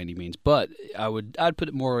Citra by any means, but I'd put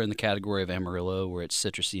it more in the category of Amarillo, where it's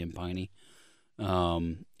citrusy and piney.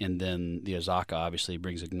 And then the Azaka obviously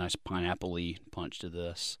brings a nice pineapple-y punch to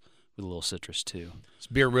this with a little citrus too. This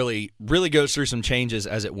beer really, really goes through some changes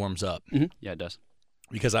as it warms up. Mm-hmm. Yeah, it does.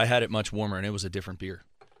 Because I had it much warmer and it was a different beer.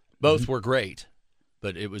 Both were great,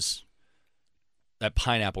 but it was that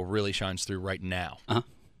pineapple really shines through right now. Uh-huh.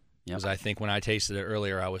 Because I think when I tasted it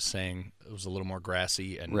earlier, I was saying it was a little more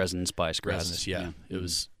grassy and Resin spice, resinous. Yeah, Mm-hmm. it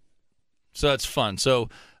was. So that's fun. So,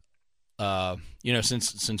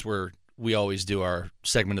 since we always do our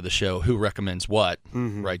segment of the show, who recommends what,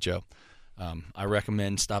 right, Joe? I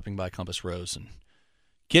recommend stopping by Compass Rose and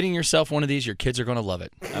getting yourself one of these. Your kids are going to love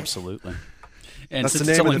it. Absolutely. And That's the since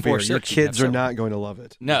name it's of only the beer. 4.6, Your you can kids have are several. not going to love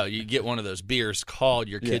it. No, you get one of those beers called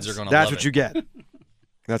Your Kids Yes. Are Going to That's Love what It. you get.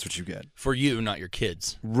 That's what you get. For you, not your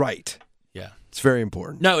kids. Right. Yeah. It's very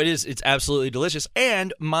important. No, it is. It's absolutely delicious.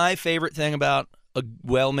 And my favorite thing about a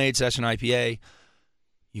well-made session IPA,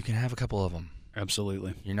 you can have a couple of them.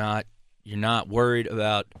 Absolutely. You're not worried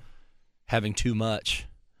about having too much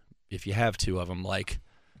if you have two of them, like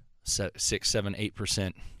 6, 7,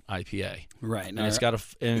 8% IPA. Right. And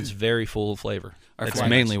it's very full of flavor. That's flavors.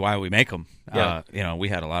 mainly why we make them. Yeah. We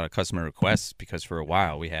had a lot of customer requests because for a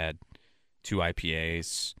while we had 2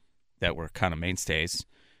 IPAs that were kind of mainstays,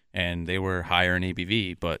 and they were higher in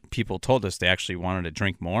ABV, but people told us they actually wanted to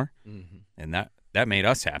drink more, and that made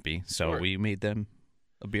us happy. So Sure. we made them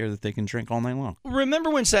a beer that they can drink all night long. Remember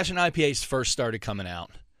when session IPAs first started coming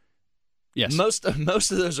out? Yes. Most of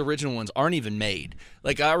those original ones aren't even made.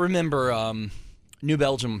 Like I remember New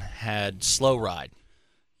Belgium had Slow Ride.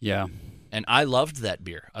 Yeah. And I loved that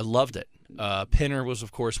beer. I loved it. Pinner was,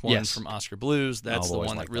 of course, one Yes. from Oscar Blues. That's I've the always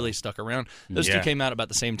one that liked really that. stuck around. Those two Yeah. came out about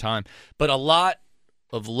the same time. But a lot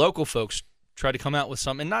of local folks tried to come out with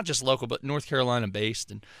something, and not just local, but North Carolina-based.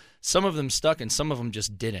 And some of them stuck, and some of them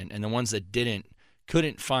just didn't. And the ones that didn't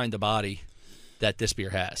couldn't find the body that this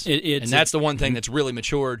beer has. And that's the one thing that's really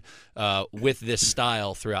matured with this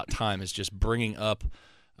style throughout time is just bringing up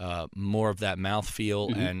more of that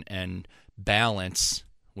mouthfeel and balance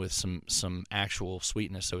with some actual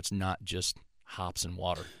sweetness, so it's not just hops and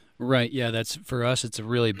water. Right, yeah, that's for us. It's a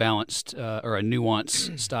really balanced or a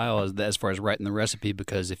nuanced style as far as writing the recipe.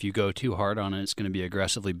 Because if you go too hard on it, it's going to be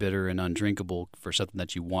aggressively bitter and undrinkable for something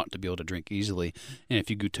that you want to be able to drink easily. And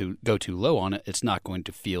if you go too low on it, it's not going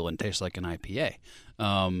to feel and taste like an IPA.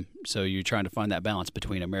 So you're trying to find that balance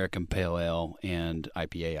between American Pale Ale and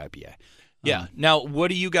IPA. Yeah. Now, what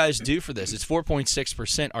do you guys do for this? It's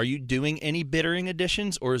 4.6%. Are you doing any bittering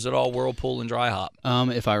additions, or is it all Whirlpool and dry hop?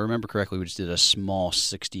 If I remember correctly, we just did a small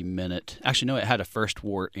 60-minute. Actually, no, it had a first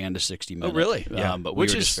wort and a 60-minute. Oh, really? Yeah. But we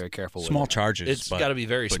Which were is just very careful Small with it. charges. It's got to be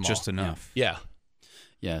very but small. just enough. Yeah.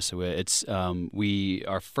 Yeah, so it's we did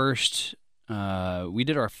our first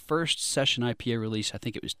session IPA release. I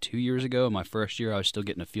think it was 2 years ago. My first year, I was still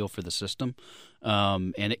getting a feel for the system,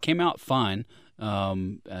 and it came out fine.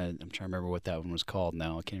 I'm trying to remember what that one was called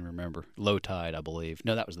now. I can't even remember. Low Tide, I believe.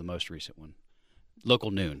 No, that was the most recent one. Local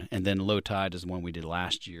Noon, and then Low Tide is the one we did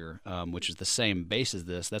last year, which is the same base as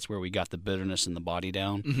this. That's where we got the bitterness and the body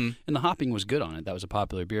down, and the hopping was good on it. That was a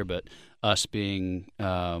popular beer, but us being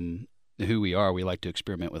who we are, we like to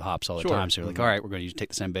experiment with hops all the time. So we're like, all right, we're going to take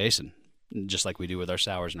the same base and just like we do with our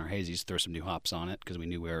sours and our hazies, throw some new hops on it because we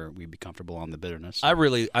knew where we'd be comfortable on the bitterness.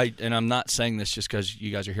 And I'm not saying this just because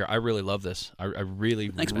you guys are here. I really love this. I really,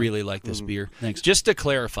 really like this beer. Thanks. Just to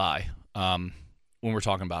clarify, when we're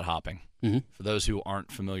talking about hopping, Mhm. for those who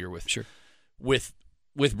aren't familiar with Sure. with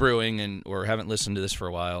brewing or haven't listened to this for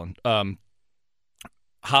a while,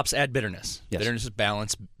 hops add bitterness. Yes. Bitterness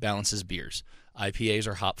balances beers. IPAs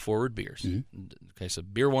are hop forward beers. Okay, so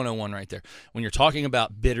beer 101 right there. When you're talking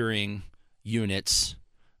about bittering units,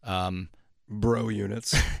 Bro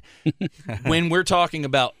units. when we're talking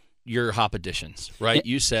about your hop additions, right?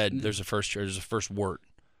 You said there's a first wort,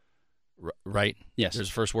 right? Yes. There's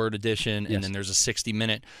a first wort addition, and Yes. then there's a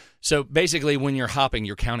 60-minute. So basically, when you're hopping,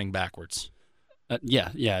 you're counting backwards. Yeah,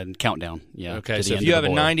 and countdown. Yeah. Okay, to so the if end you of have the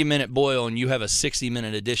a boil. 90-minute boil and you have a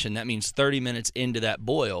 60-minute addition, that means 30 minutes into that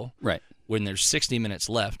boil, Right. when there's 60 minutes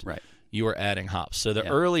left, Right. you are adding hops. So the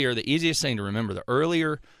Yeah. easiest thing to remember, the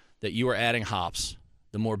earlier that you are adding hops,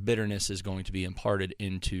 the more bitterness is going to be imparted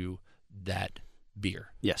into that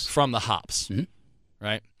beer. Yes. From the hops, Mhm.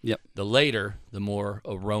 right? Yep. The later, the more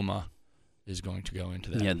aroma is going to go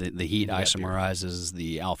into that. Yeah, the heat that beer. isomerizes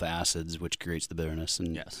the alpha acids, which creates the bitterness,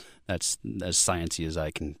 and Yes. that's as sciencey as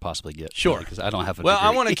I can possibly get. Sure. Because I don't have a Well, I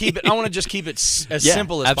degree. want to keep it. I want to just keep it as Yeah,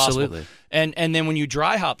 simple as absolutely. possible. And then when you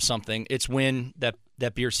dry hop something, it's when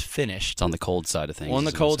that beer's finished. It's on the cold side of things. On the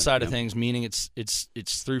is what cold I'm side saying. of things, meaning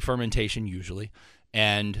it's through fermentation usually,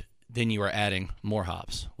 and then you are adding more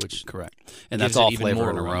hops, which Correct. And gives that's it all even flavor more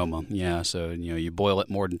and aroma. aroma. Yeah, so you boil it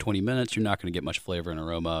more than 20 minutes, you're not going to get much flavor and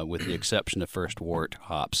aroma with the exception of first wort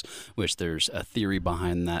hops, which there's a theory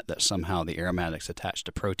behind that somehow the aromatics attach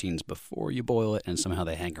to proteins before you boil it and somehow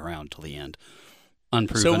they hang around till the end.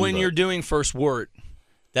 Unproven. So when but you're doing first wort,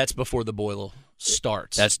 that's before the boil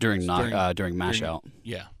starts. that's during mash out.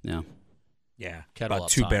 Yeah. Yeah. Yeah, Kettle about up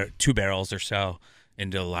two time. two barrels or so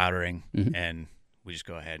into the lautering, Mhm. and we just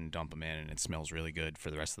go ahead and dump them in, and it smells really good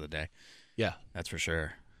for the rest of the day. Yeah. That's for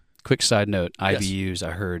sure. Quick side note, Yes. IBUs,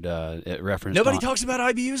 I heard it referenced Nobody on- talks about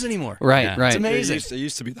IBUs anymore. Right, Yeah. right. It's amazing. It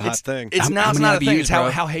used to be the hot thing. It's How not many a thing. IBUs, It's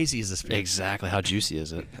bro? how hazy is this beer? Exactly. How juicy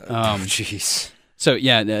is it? Jeez. So,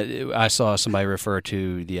 yeah, I saw somebody refer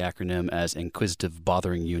to the acronym as inquisitive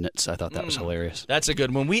bothering units. I thought that was hilarious. That's a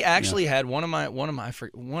good one. We actually had one of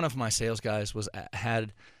my sales guys was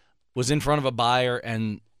in front of a buyer,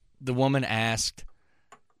 and the woman asked,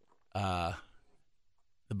 the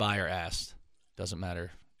buyer asked, doesn't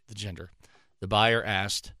matter the gender, the buyer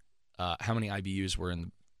asked how many IBUs were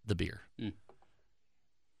in the beer.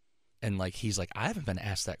 And he's like, I haven't been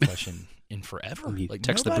asked that question in forever. You Like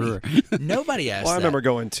text the nobody, brewer. nobody asked Well, I that. remember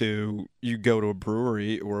you go to a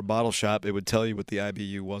brewery or a bottle shop, it would tell you what the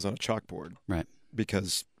IBU was on a chalkboard. Right.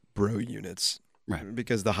 Because bro units. Right.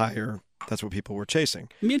 Because the higher that's what people were chasing.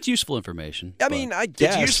 I mean, it's useful information. I mean, I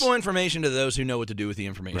guess It's useful information to those who know what to do with the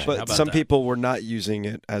information. But How about some that? people were not using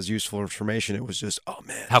it as useful information. It was just, oh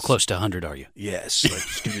man, How close to 100 are you? Yes, like,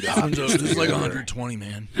 just give me the It's like 120,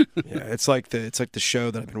 man. Yeah, it's like the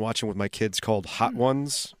show that I've been watching with my kids called Hot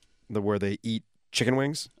Ones, where they eat chicken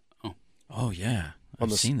wings Oh yeah,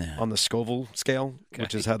 I've seen that. on the Scoville scale,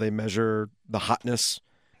 which is how they measure the hotness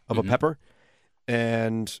of a pepper.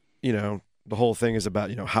 And the whole thing is about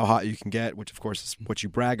how hot you can get, which of course is what you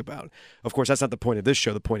brag about. Of course, that's not the point of this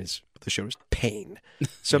show. The point is the show is pain.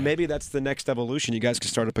 So maybe that's the next evolution. You guys can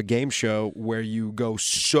start up a game show where you go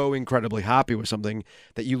so incredibly happy with something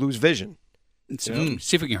that you lose vision.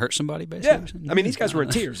 See if we can hurt somebody, basically. Yeah. I mean, these guys were in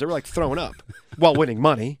tears. They were like throwing up while winning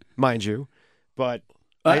money, mind you. But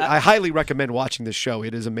I highly recommend watching this show.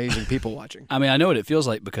 It is amazing people watching. I mean, I know what it feels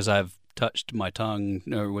like because I've touched my tongue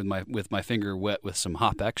with my finger wet with some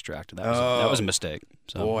hop extract. That was a mistake.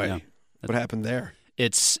 So, Boy, yeah. what happened there?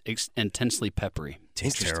 It's intensely peppery.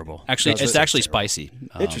 Tastes terrible. Actually, No, it's actually spicy.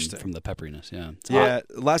 Interesting. From the pepperiness. Yeah. It's Yeah,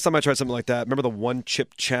 last time I tried something like that, remember the one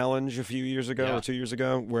chip challenge a few years ago or 2 years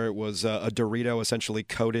ago, where it was a Dorito essentially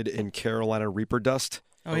coated in Carolina Reaper dust,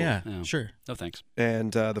 Oh yeah, Yeah. sure. No thanks.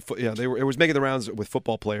 and it was making the rounds with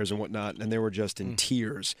football players and whatnot, and they were just in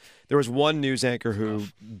tears. There was one news anchor who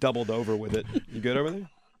doubled over with it. You good over there?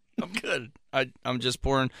 I'm good. I'm just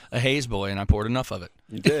pouring a Haze Boy, and I poured enough of it.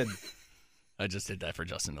 You did. I just did that for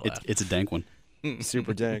Justin to laugh. It's a dank one.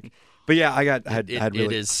 Super dank. But yeah, I had It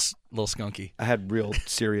really is a little skunky. I had real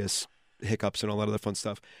serious hiccups and all that other fun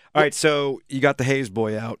stuff. All right, so you got the Haze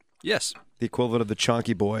Boy out, Yes. the equivalent of the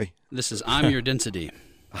Chonky Boy. This is I'm Your Density.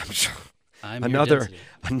 I'm Your Another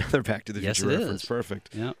Density. Back to the Yes, Future it reference. is. Perfect.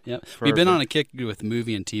 Yeah, yeah. Perfect. We've been on a kick with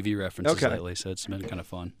movie and TV references Okay. lately, so it's been kind of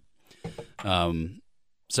fun.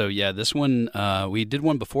 So yeah, this one we did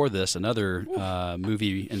one before this, another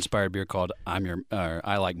movie-inspired beer called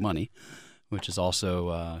I Like Money, which is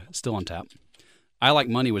also still on tap. I Like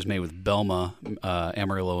Money was made with Belma,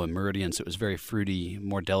 Amarillo, and Meridian, so it was very fruity,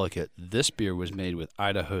 more delicate. This beer was made with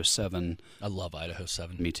Idaho 7. I love Idaho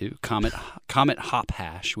 7. Me too. Comet Hop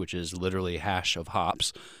Hash, which is literally hash of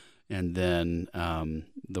hops. And then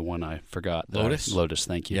the one I forgot. Lotus? Lotus,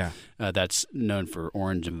 thank you. Yeah. That's known for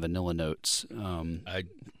orange and vanilla notes.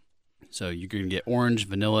 So you're going to get orange,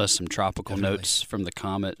 vanilla, some tropical Definitely. notes from the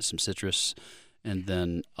Comet, some citrus, and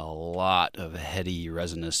then a lot of heady,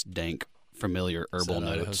 resinous, dank, familiar herbal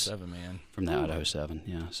Idaho notes 7, man. from the Idaho 7.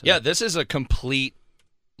 Yeah. So. Yeah, this is a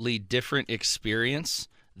completely different experience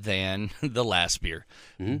than the last beer,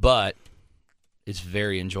 but it's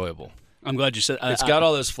very enjoyable. I'm glad you said. It's got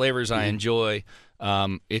all those flavors I enjoy.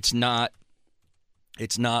 It's not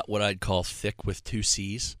what I'd call thick with two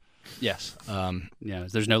C's. Yes. Yeah.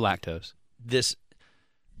 There's no lactose. This,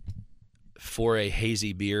 for a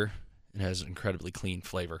hazy beer, it has incredibly clean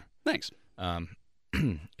flavor. Thanks.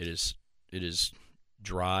 It is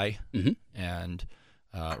dry and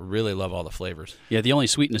really love all the flavors. Yeah, the only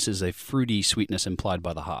sweetness is a fruity sweetness implied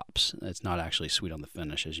by the hops. It's not actually sweet on the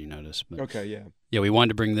finish, as you notice. But Okay, yeah. yeah, we wanted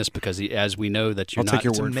to bring this because as we know that you're I'll not. take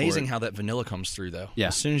your It's word for amazing it. how that vanilla comes through, though. Yeah.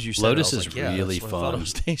 As soon as you said Lotus it, I was is like, yeah, really that's what I thought it fun.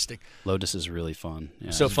 was tasting. Lotus is really fun.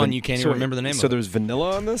 Yeah. So fun you can't even remember the name So of it. there's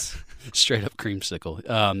vanilla on this? Straight up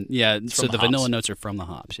creamsicle. Yeah. So from the the vanilla hops. notes are from the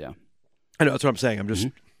hops. Yeah. I know, that's what I'm saying. I'm just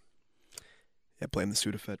blame the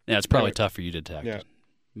Sudafed. Yeah, it's probably Right. tough for you to detect. Yeah.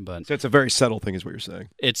 But So it's a very subtle thing is what you're saying.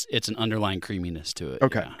 it's an underlying creaminess to it.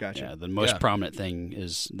 Okay, yeah. gotcha. Yeah, the most Yeah. prominent thing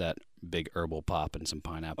is that big herbal pop and some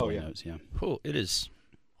pineapple Oh, yeah. notes. Yeah. Oh, it is.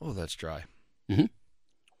 Oh, that's dry. Mm-hmm.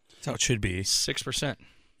 That's how it should be. 6%.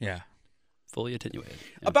 Yeah. Fully attenuated.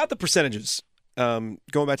 Yeah. About the percentages, going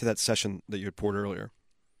back to that session that you had poured earlier,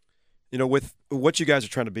 with what you guys are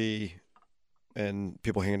trying to be and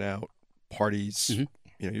people hanging out, parties,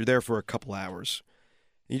 you're there for a couple hours.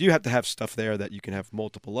 You do have to have stuff there that you can have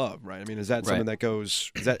multiple of, right? I mean, is that something that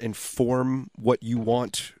does that inform what you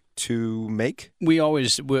want to make? We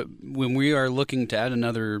always, when we are looking to add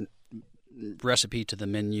another recipe to the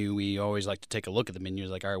menu, we always like to take a look at the menu.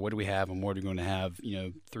 It's like, all right, what do we have and what are we going to have,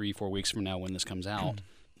 3-4 weeks from now when this comes out,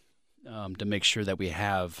 to make sure that we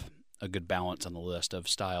have a good balance on the list of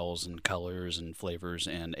styles and colors and flavors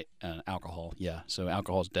and alcohol. Yeah, so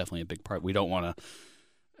alcohol is definitely a big part. We don't want to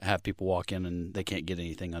have people walk in and they can't get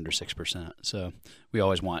anything under 6%. So we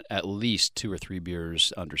always want at least 2 or 3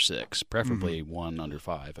 beers under 6, preferably one under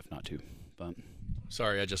 5, if not 2. But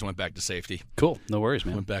Sorry, I just went back to safety. cool, no worries,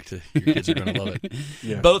 man. Went back to your kids are going to love it.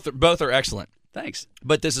 Yeah. Both are excellent, Thanks.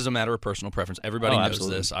 but this is a matter of personal preference. Everybody knows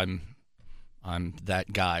absolutely. this. I'm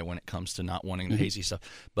that guy when it comes to not wanting the hazy stuff.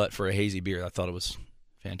 But for a hazy beer, I thought it was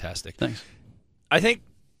fantastic. Thanks. I think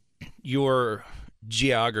your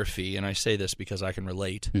geography, and I say this because I can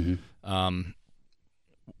relate,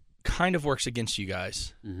 kind of works against you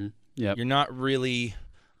guys. Mm-hmm. Yep. You're not really,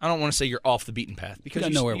 I don't want to say you're off the beaten path, because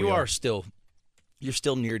you are still, you're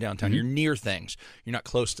still near downtown. You're near things. You're not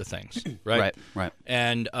close to things, right? Right.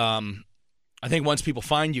 And I think once people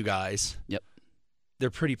find you guys, yep,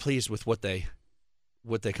 they're pretty pleased with what they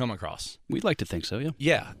come across. We'd like to think so, yeah.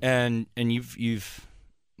 Yeah, and you've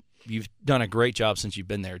done a great job since you've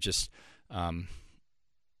been there. Just I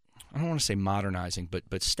don't want to say modernizing,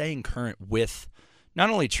 but staying current with not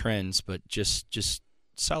only trends but just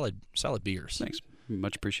solid beers. Thanks,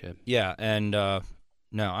 much appreciated. Yeah, and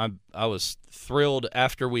no, I was thrilled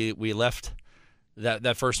after we left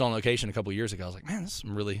that first on location a couple of years ago. I was like, man, this is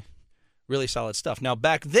some really really solid stuff. Now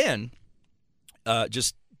back then, I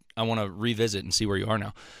want to revisit and see where you are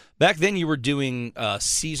now. Back then, you were doing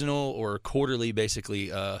seasonal or quarterly,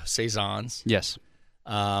 basically, saisons. Yes.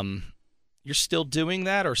 You're still doing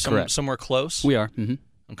that, or somewhere close? We are. Mm-hmm.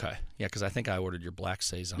 Okay. Yeah, because I think I ordered your black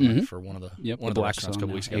saison for one of the restaurants a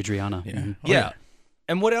couple weeks ago. Adriana. Yeah. Mm-hmm. Yeah.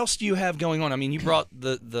 And what else do you have going on? I mean, you brought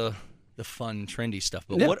the fun, trendy stuff,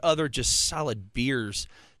 but what other just solid beers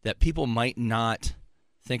that people might not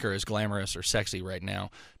think are as glamorous or sexy right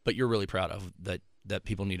now, but you're really proud of that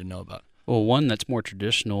people need to know about? Well, one that's more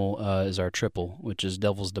traditional is our triple, which is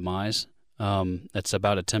Devil's Demise. That's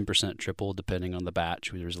about a 10% triple, depending on the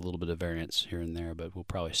batch. There's a little bit of variance here and there, but we'll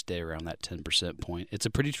probably stay around that 10% point. It's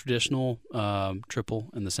a pretty traditional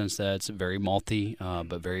triple in the sense that it's very malty,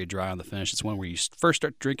 but very dry on the finish. It's one where you first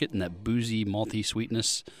start to drink it, and that boozy, malty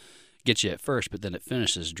sweetness gets you at first, but then it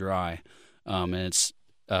finishes dry. And it's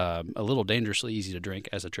a little dangerously easy to drink,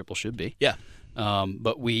 as a triple should be. Yeah.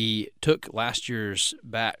 But we took last year's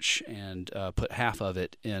batch and put half of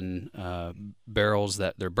it in barrels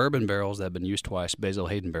they're bourbon barrels that have been used twice, Basil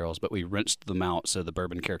Hayden barrels, but we rinsed them out so the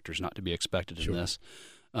bourbon character is not to be expected in this.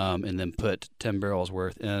 And then put 10 barrels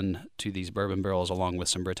worth into these bourbon barrels along with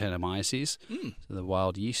some Brettanomyces, so the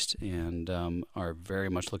wild yeast, and are very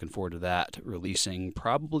much looking forward to that releasing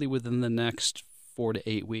probably within the next 4 to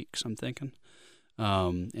 8 weeks, I'm thinking.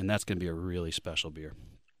 And that's going to be a really special beer.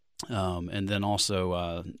 And then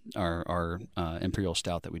also our Imperial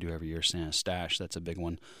Stout that we do every year, Santa Stash. That's a big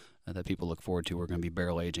one that people look forward to. We're going to be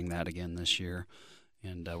barrel aging that again this year,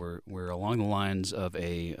 and we're along the lines of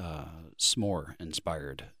a s'more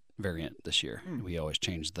inspired variant this year. We always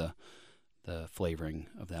change the flavoring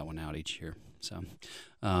of that one out each year. So.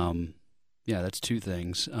 Yeah, that's two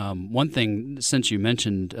things. One thing, since you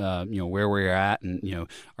mentioned, where we're at, and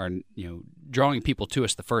are drawing people to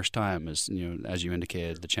us the first time is, as you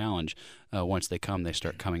indicated, the challenge. Once they come, they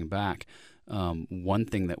start coming back. One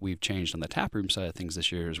thing that we've changed on the taproom side of things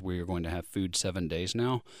this year is we are going to have food 7 days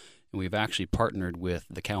now. And we've actually partnered with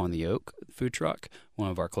the Cow and the Oak food truck, one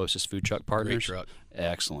of our closest food truck partners. Great truck.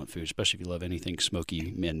 Excellent food, especially if you love anything smoky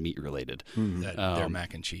and meat related. Their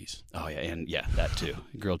mac and cheese. Oh, yeah, and that too.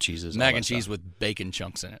 Grilled cheeses. Mac and cheese with bacon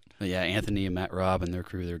chunks in it. Yeah, Anthony and Matt Robb and their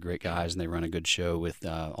crew, they're great guys, and they run a good show with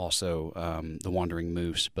also the Wandering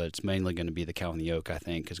Moose. But it's mainly going to be the Cow and the Oak, I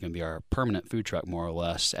think, is going to be our permanent food truck, more or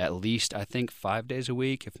less, at least, I think, 5 days a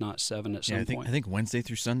week, if not 7 at some point. I think Wednesday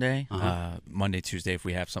through Sunday, Monday, Tuesday if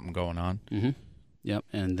we have something going on. Mm-hmm. Yep,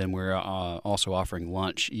 and then we're also offering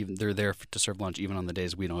lunch. They're there to serve lunch even on the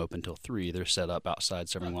days we don't open until 3. They're set up outside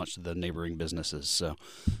serving lunch to the neighboring businesses. So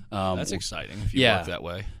that's exciting if you work that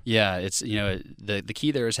way. Yeah, it's the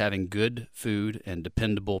key there is having good food and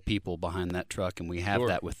dependable people behind that truck, and we have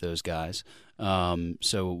that with those guys.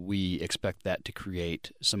 So we expect that to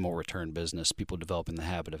create some more return business, people developing the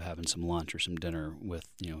habit of having some lunch or some dinner with,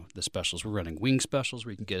 the specials. We're running wing specials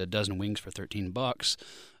where you can get a dozen wings for $13.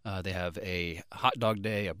 They have a hot dog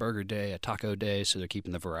day, a burger day, a taco day, so they're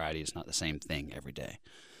keeping the variety. It's not the same thing every day,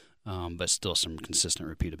 but still some consistent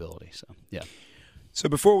repeatability. So, yeah. So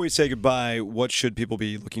before we say goodbye, what should people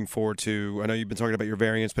be looking forward to? I know you've been talking about your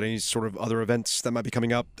variants, but any sort of other events that might be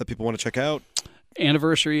coming up that people want to check out?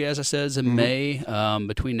 Anniversary, as I said, is in May.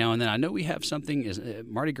 Between now and then, I know we have something.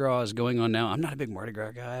 Mardi Gras is going on now. I'm not a big Mardi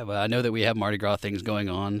Gras guy, but I know that we have Mardi Gras things going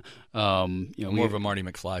on. More of a Marty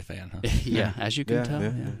McFly fan, huh? Yeah, as you can tell.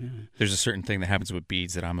 Yeah. There's a certain thing that happens with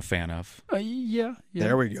beads that I'm a fan of. Yeah.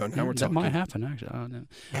 There we go. Now we're talking. That might happen, actually. I don't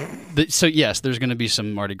know. So yes, there's going to be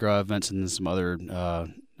some Mardi Gras events and then some other.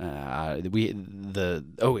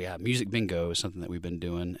 Music bingo is something that we've been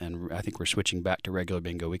doing, and I think we're switching back to regular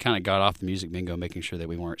bingo. We kind of got off the music bingo, making sure that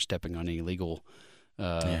we weren't stepping on any legal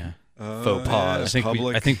faux pas.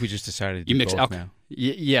 I think we just decided to do both now.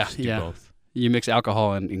 Yeah. Both. You mix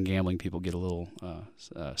alcohol and gambling, people get a little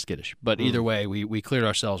skittish. But either way, we cleared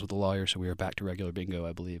ourselves with the lawyer, so we are back to regular bingo,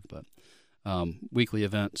 I believe. But weekly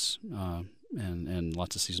events, and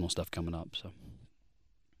lots of seasonal stuff coming up. So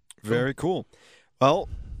very cool. Well,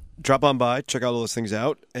 drop on by, check all those things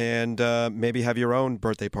out, and maybe have your own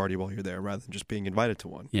birthday party while you're there, rather than just being invited to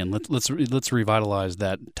one. Yeah, and let's revitalize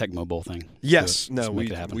that Tecmo Bowl thing. Yes, we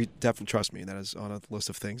definitely, trust me, that is on a list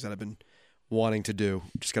of things that I've been wanting to do.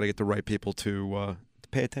 Just got to get the right people to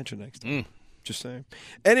pay attention next time. Just saying.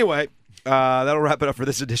 Anyway, that'll wrap it up for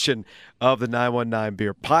this edition of the 919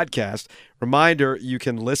 Beer Podcast. Reminder, you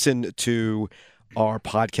can listen to our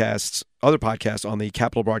podcasts, other podcasts on the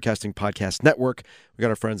Capital Broadcasting Podcast Network. We got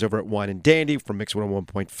our friends over at Wine and Dandy from Mix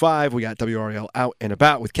 101.5. We got WRAL Out and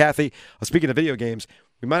About with Kathy. Speaking of video games,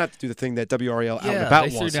 we might have to do the thing that WRAL Out and About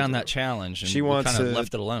wants to do. they threw down that challenge, and she wants kind of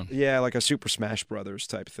left it alone. Yeah, like a Super Smash Brothers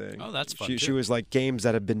type thing. Oh, that's fun, She was like, games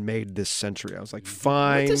that have been made this century. I was like,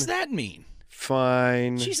 fine. What does that mean?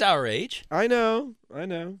 Fine. She's our age. I know.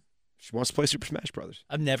 She wants to play Super Smash Brothers.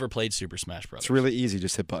 I've never played Super Smash Brothers. It's really easy.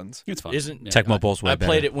 Just hit buttons. It's fun. Tecmo Bowl's way I better.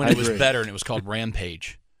 played it when it was better, and it was called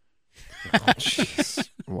Rampage. Oh, jeez.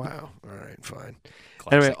 Wow. All right, fine.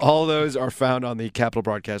 Classic. Anyway, all those are found on the Capital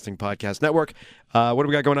Broadcasting Podcast Network. What do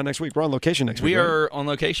we got going on next week? We're on location next week. We are on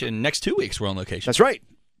location. Next 2 weeks, we're on location. That's right.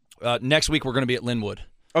 Next week, we're going to be at Linwood.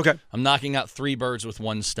 Okay. I'm knocking out 3 birds with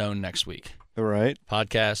 1 stone next week. All right.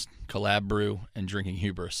 Podcast, collab brew, and drinking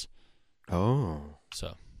hubris. Oh.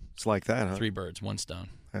 So it's like that, huh? 3 birds, 1 stone.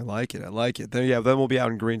 I like it. Then we'll be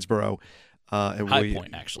out in Greensboro. High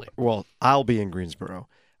Point, actually. Well, I'll be in Greensboro.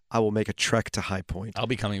 I will make a trek to High Point. I'll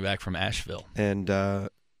be coming back from Asheville. And, oh,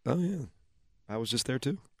 yeah. I was just there,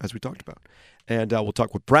 too, as we talked about. And we'll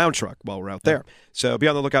talk with Brown Truck while we're out there. So be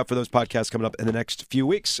on the lookout for those podcasts coming up in the next few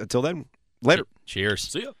weeks. Until then, later. Cheers.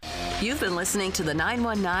 See ya. You've been listening to the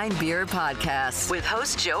 919 Beer Podcast with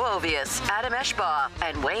hosts Joe Ovius, Adam Eschbaugh,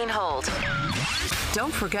 and Wayne Holt.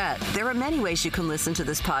 Don't forget, there are many ways you can listen to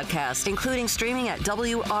this podcast, including streaming at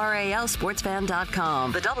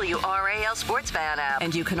WRALSportsFan.com, the WRAL Sports Fan app,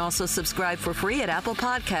 and you can also subscribe for free at Apple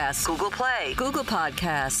Podcasts, Google Play, Google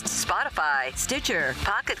Podcasts, Spotify, Stitcher,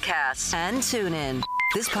 Pocket Casts, and TuneIn.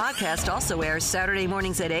 This podcast also airs Saturday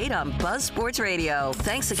mornings at 8 on Buzz Sports Radio.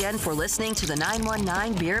 Thanks again for listening to the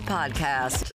 919 Beer Podcast.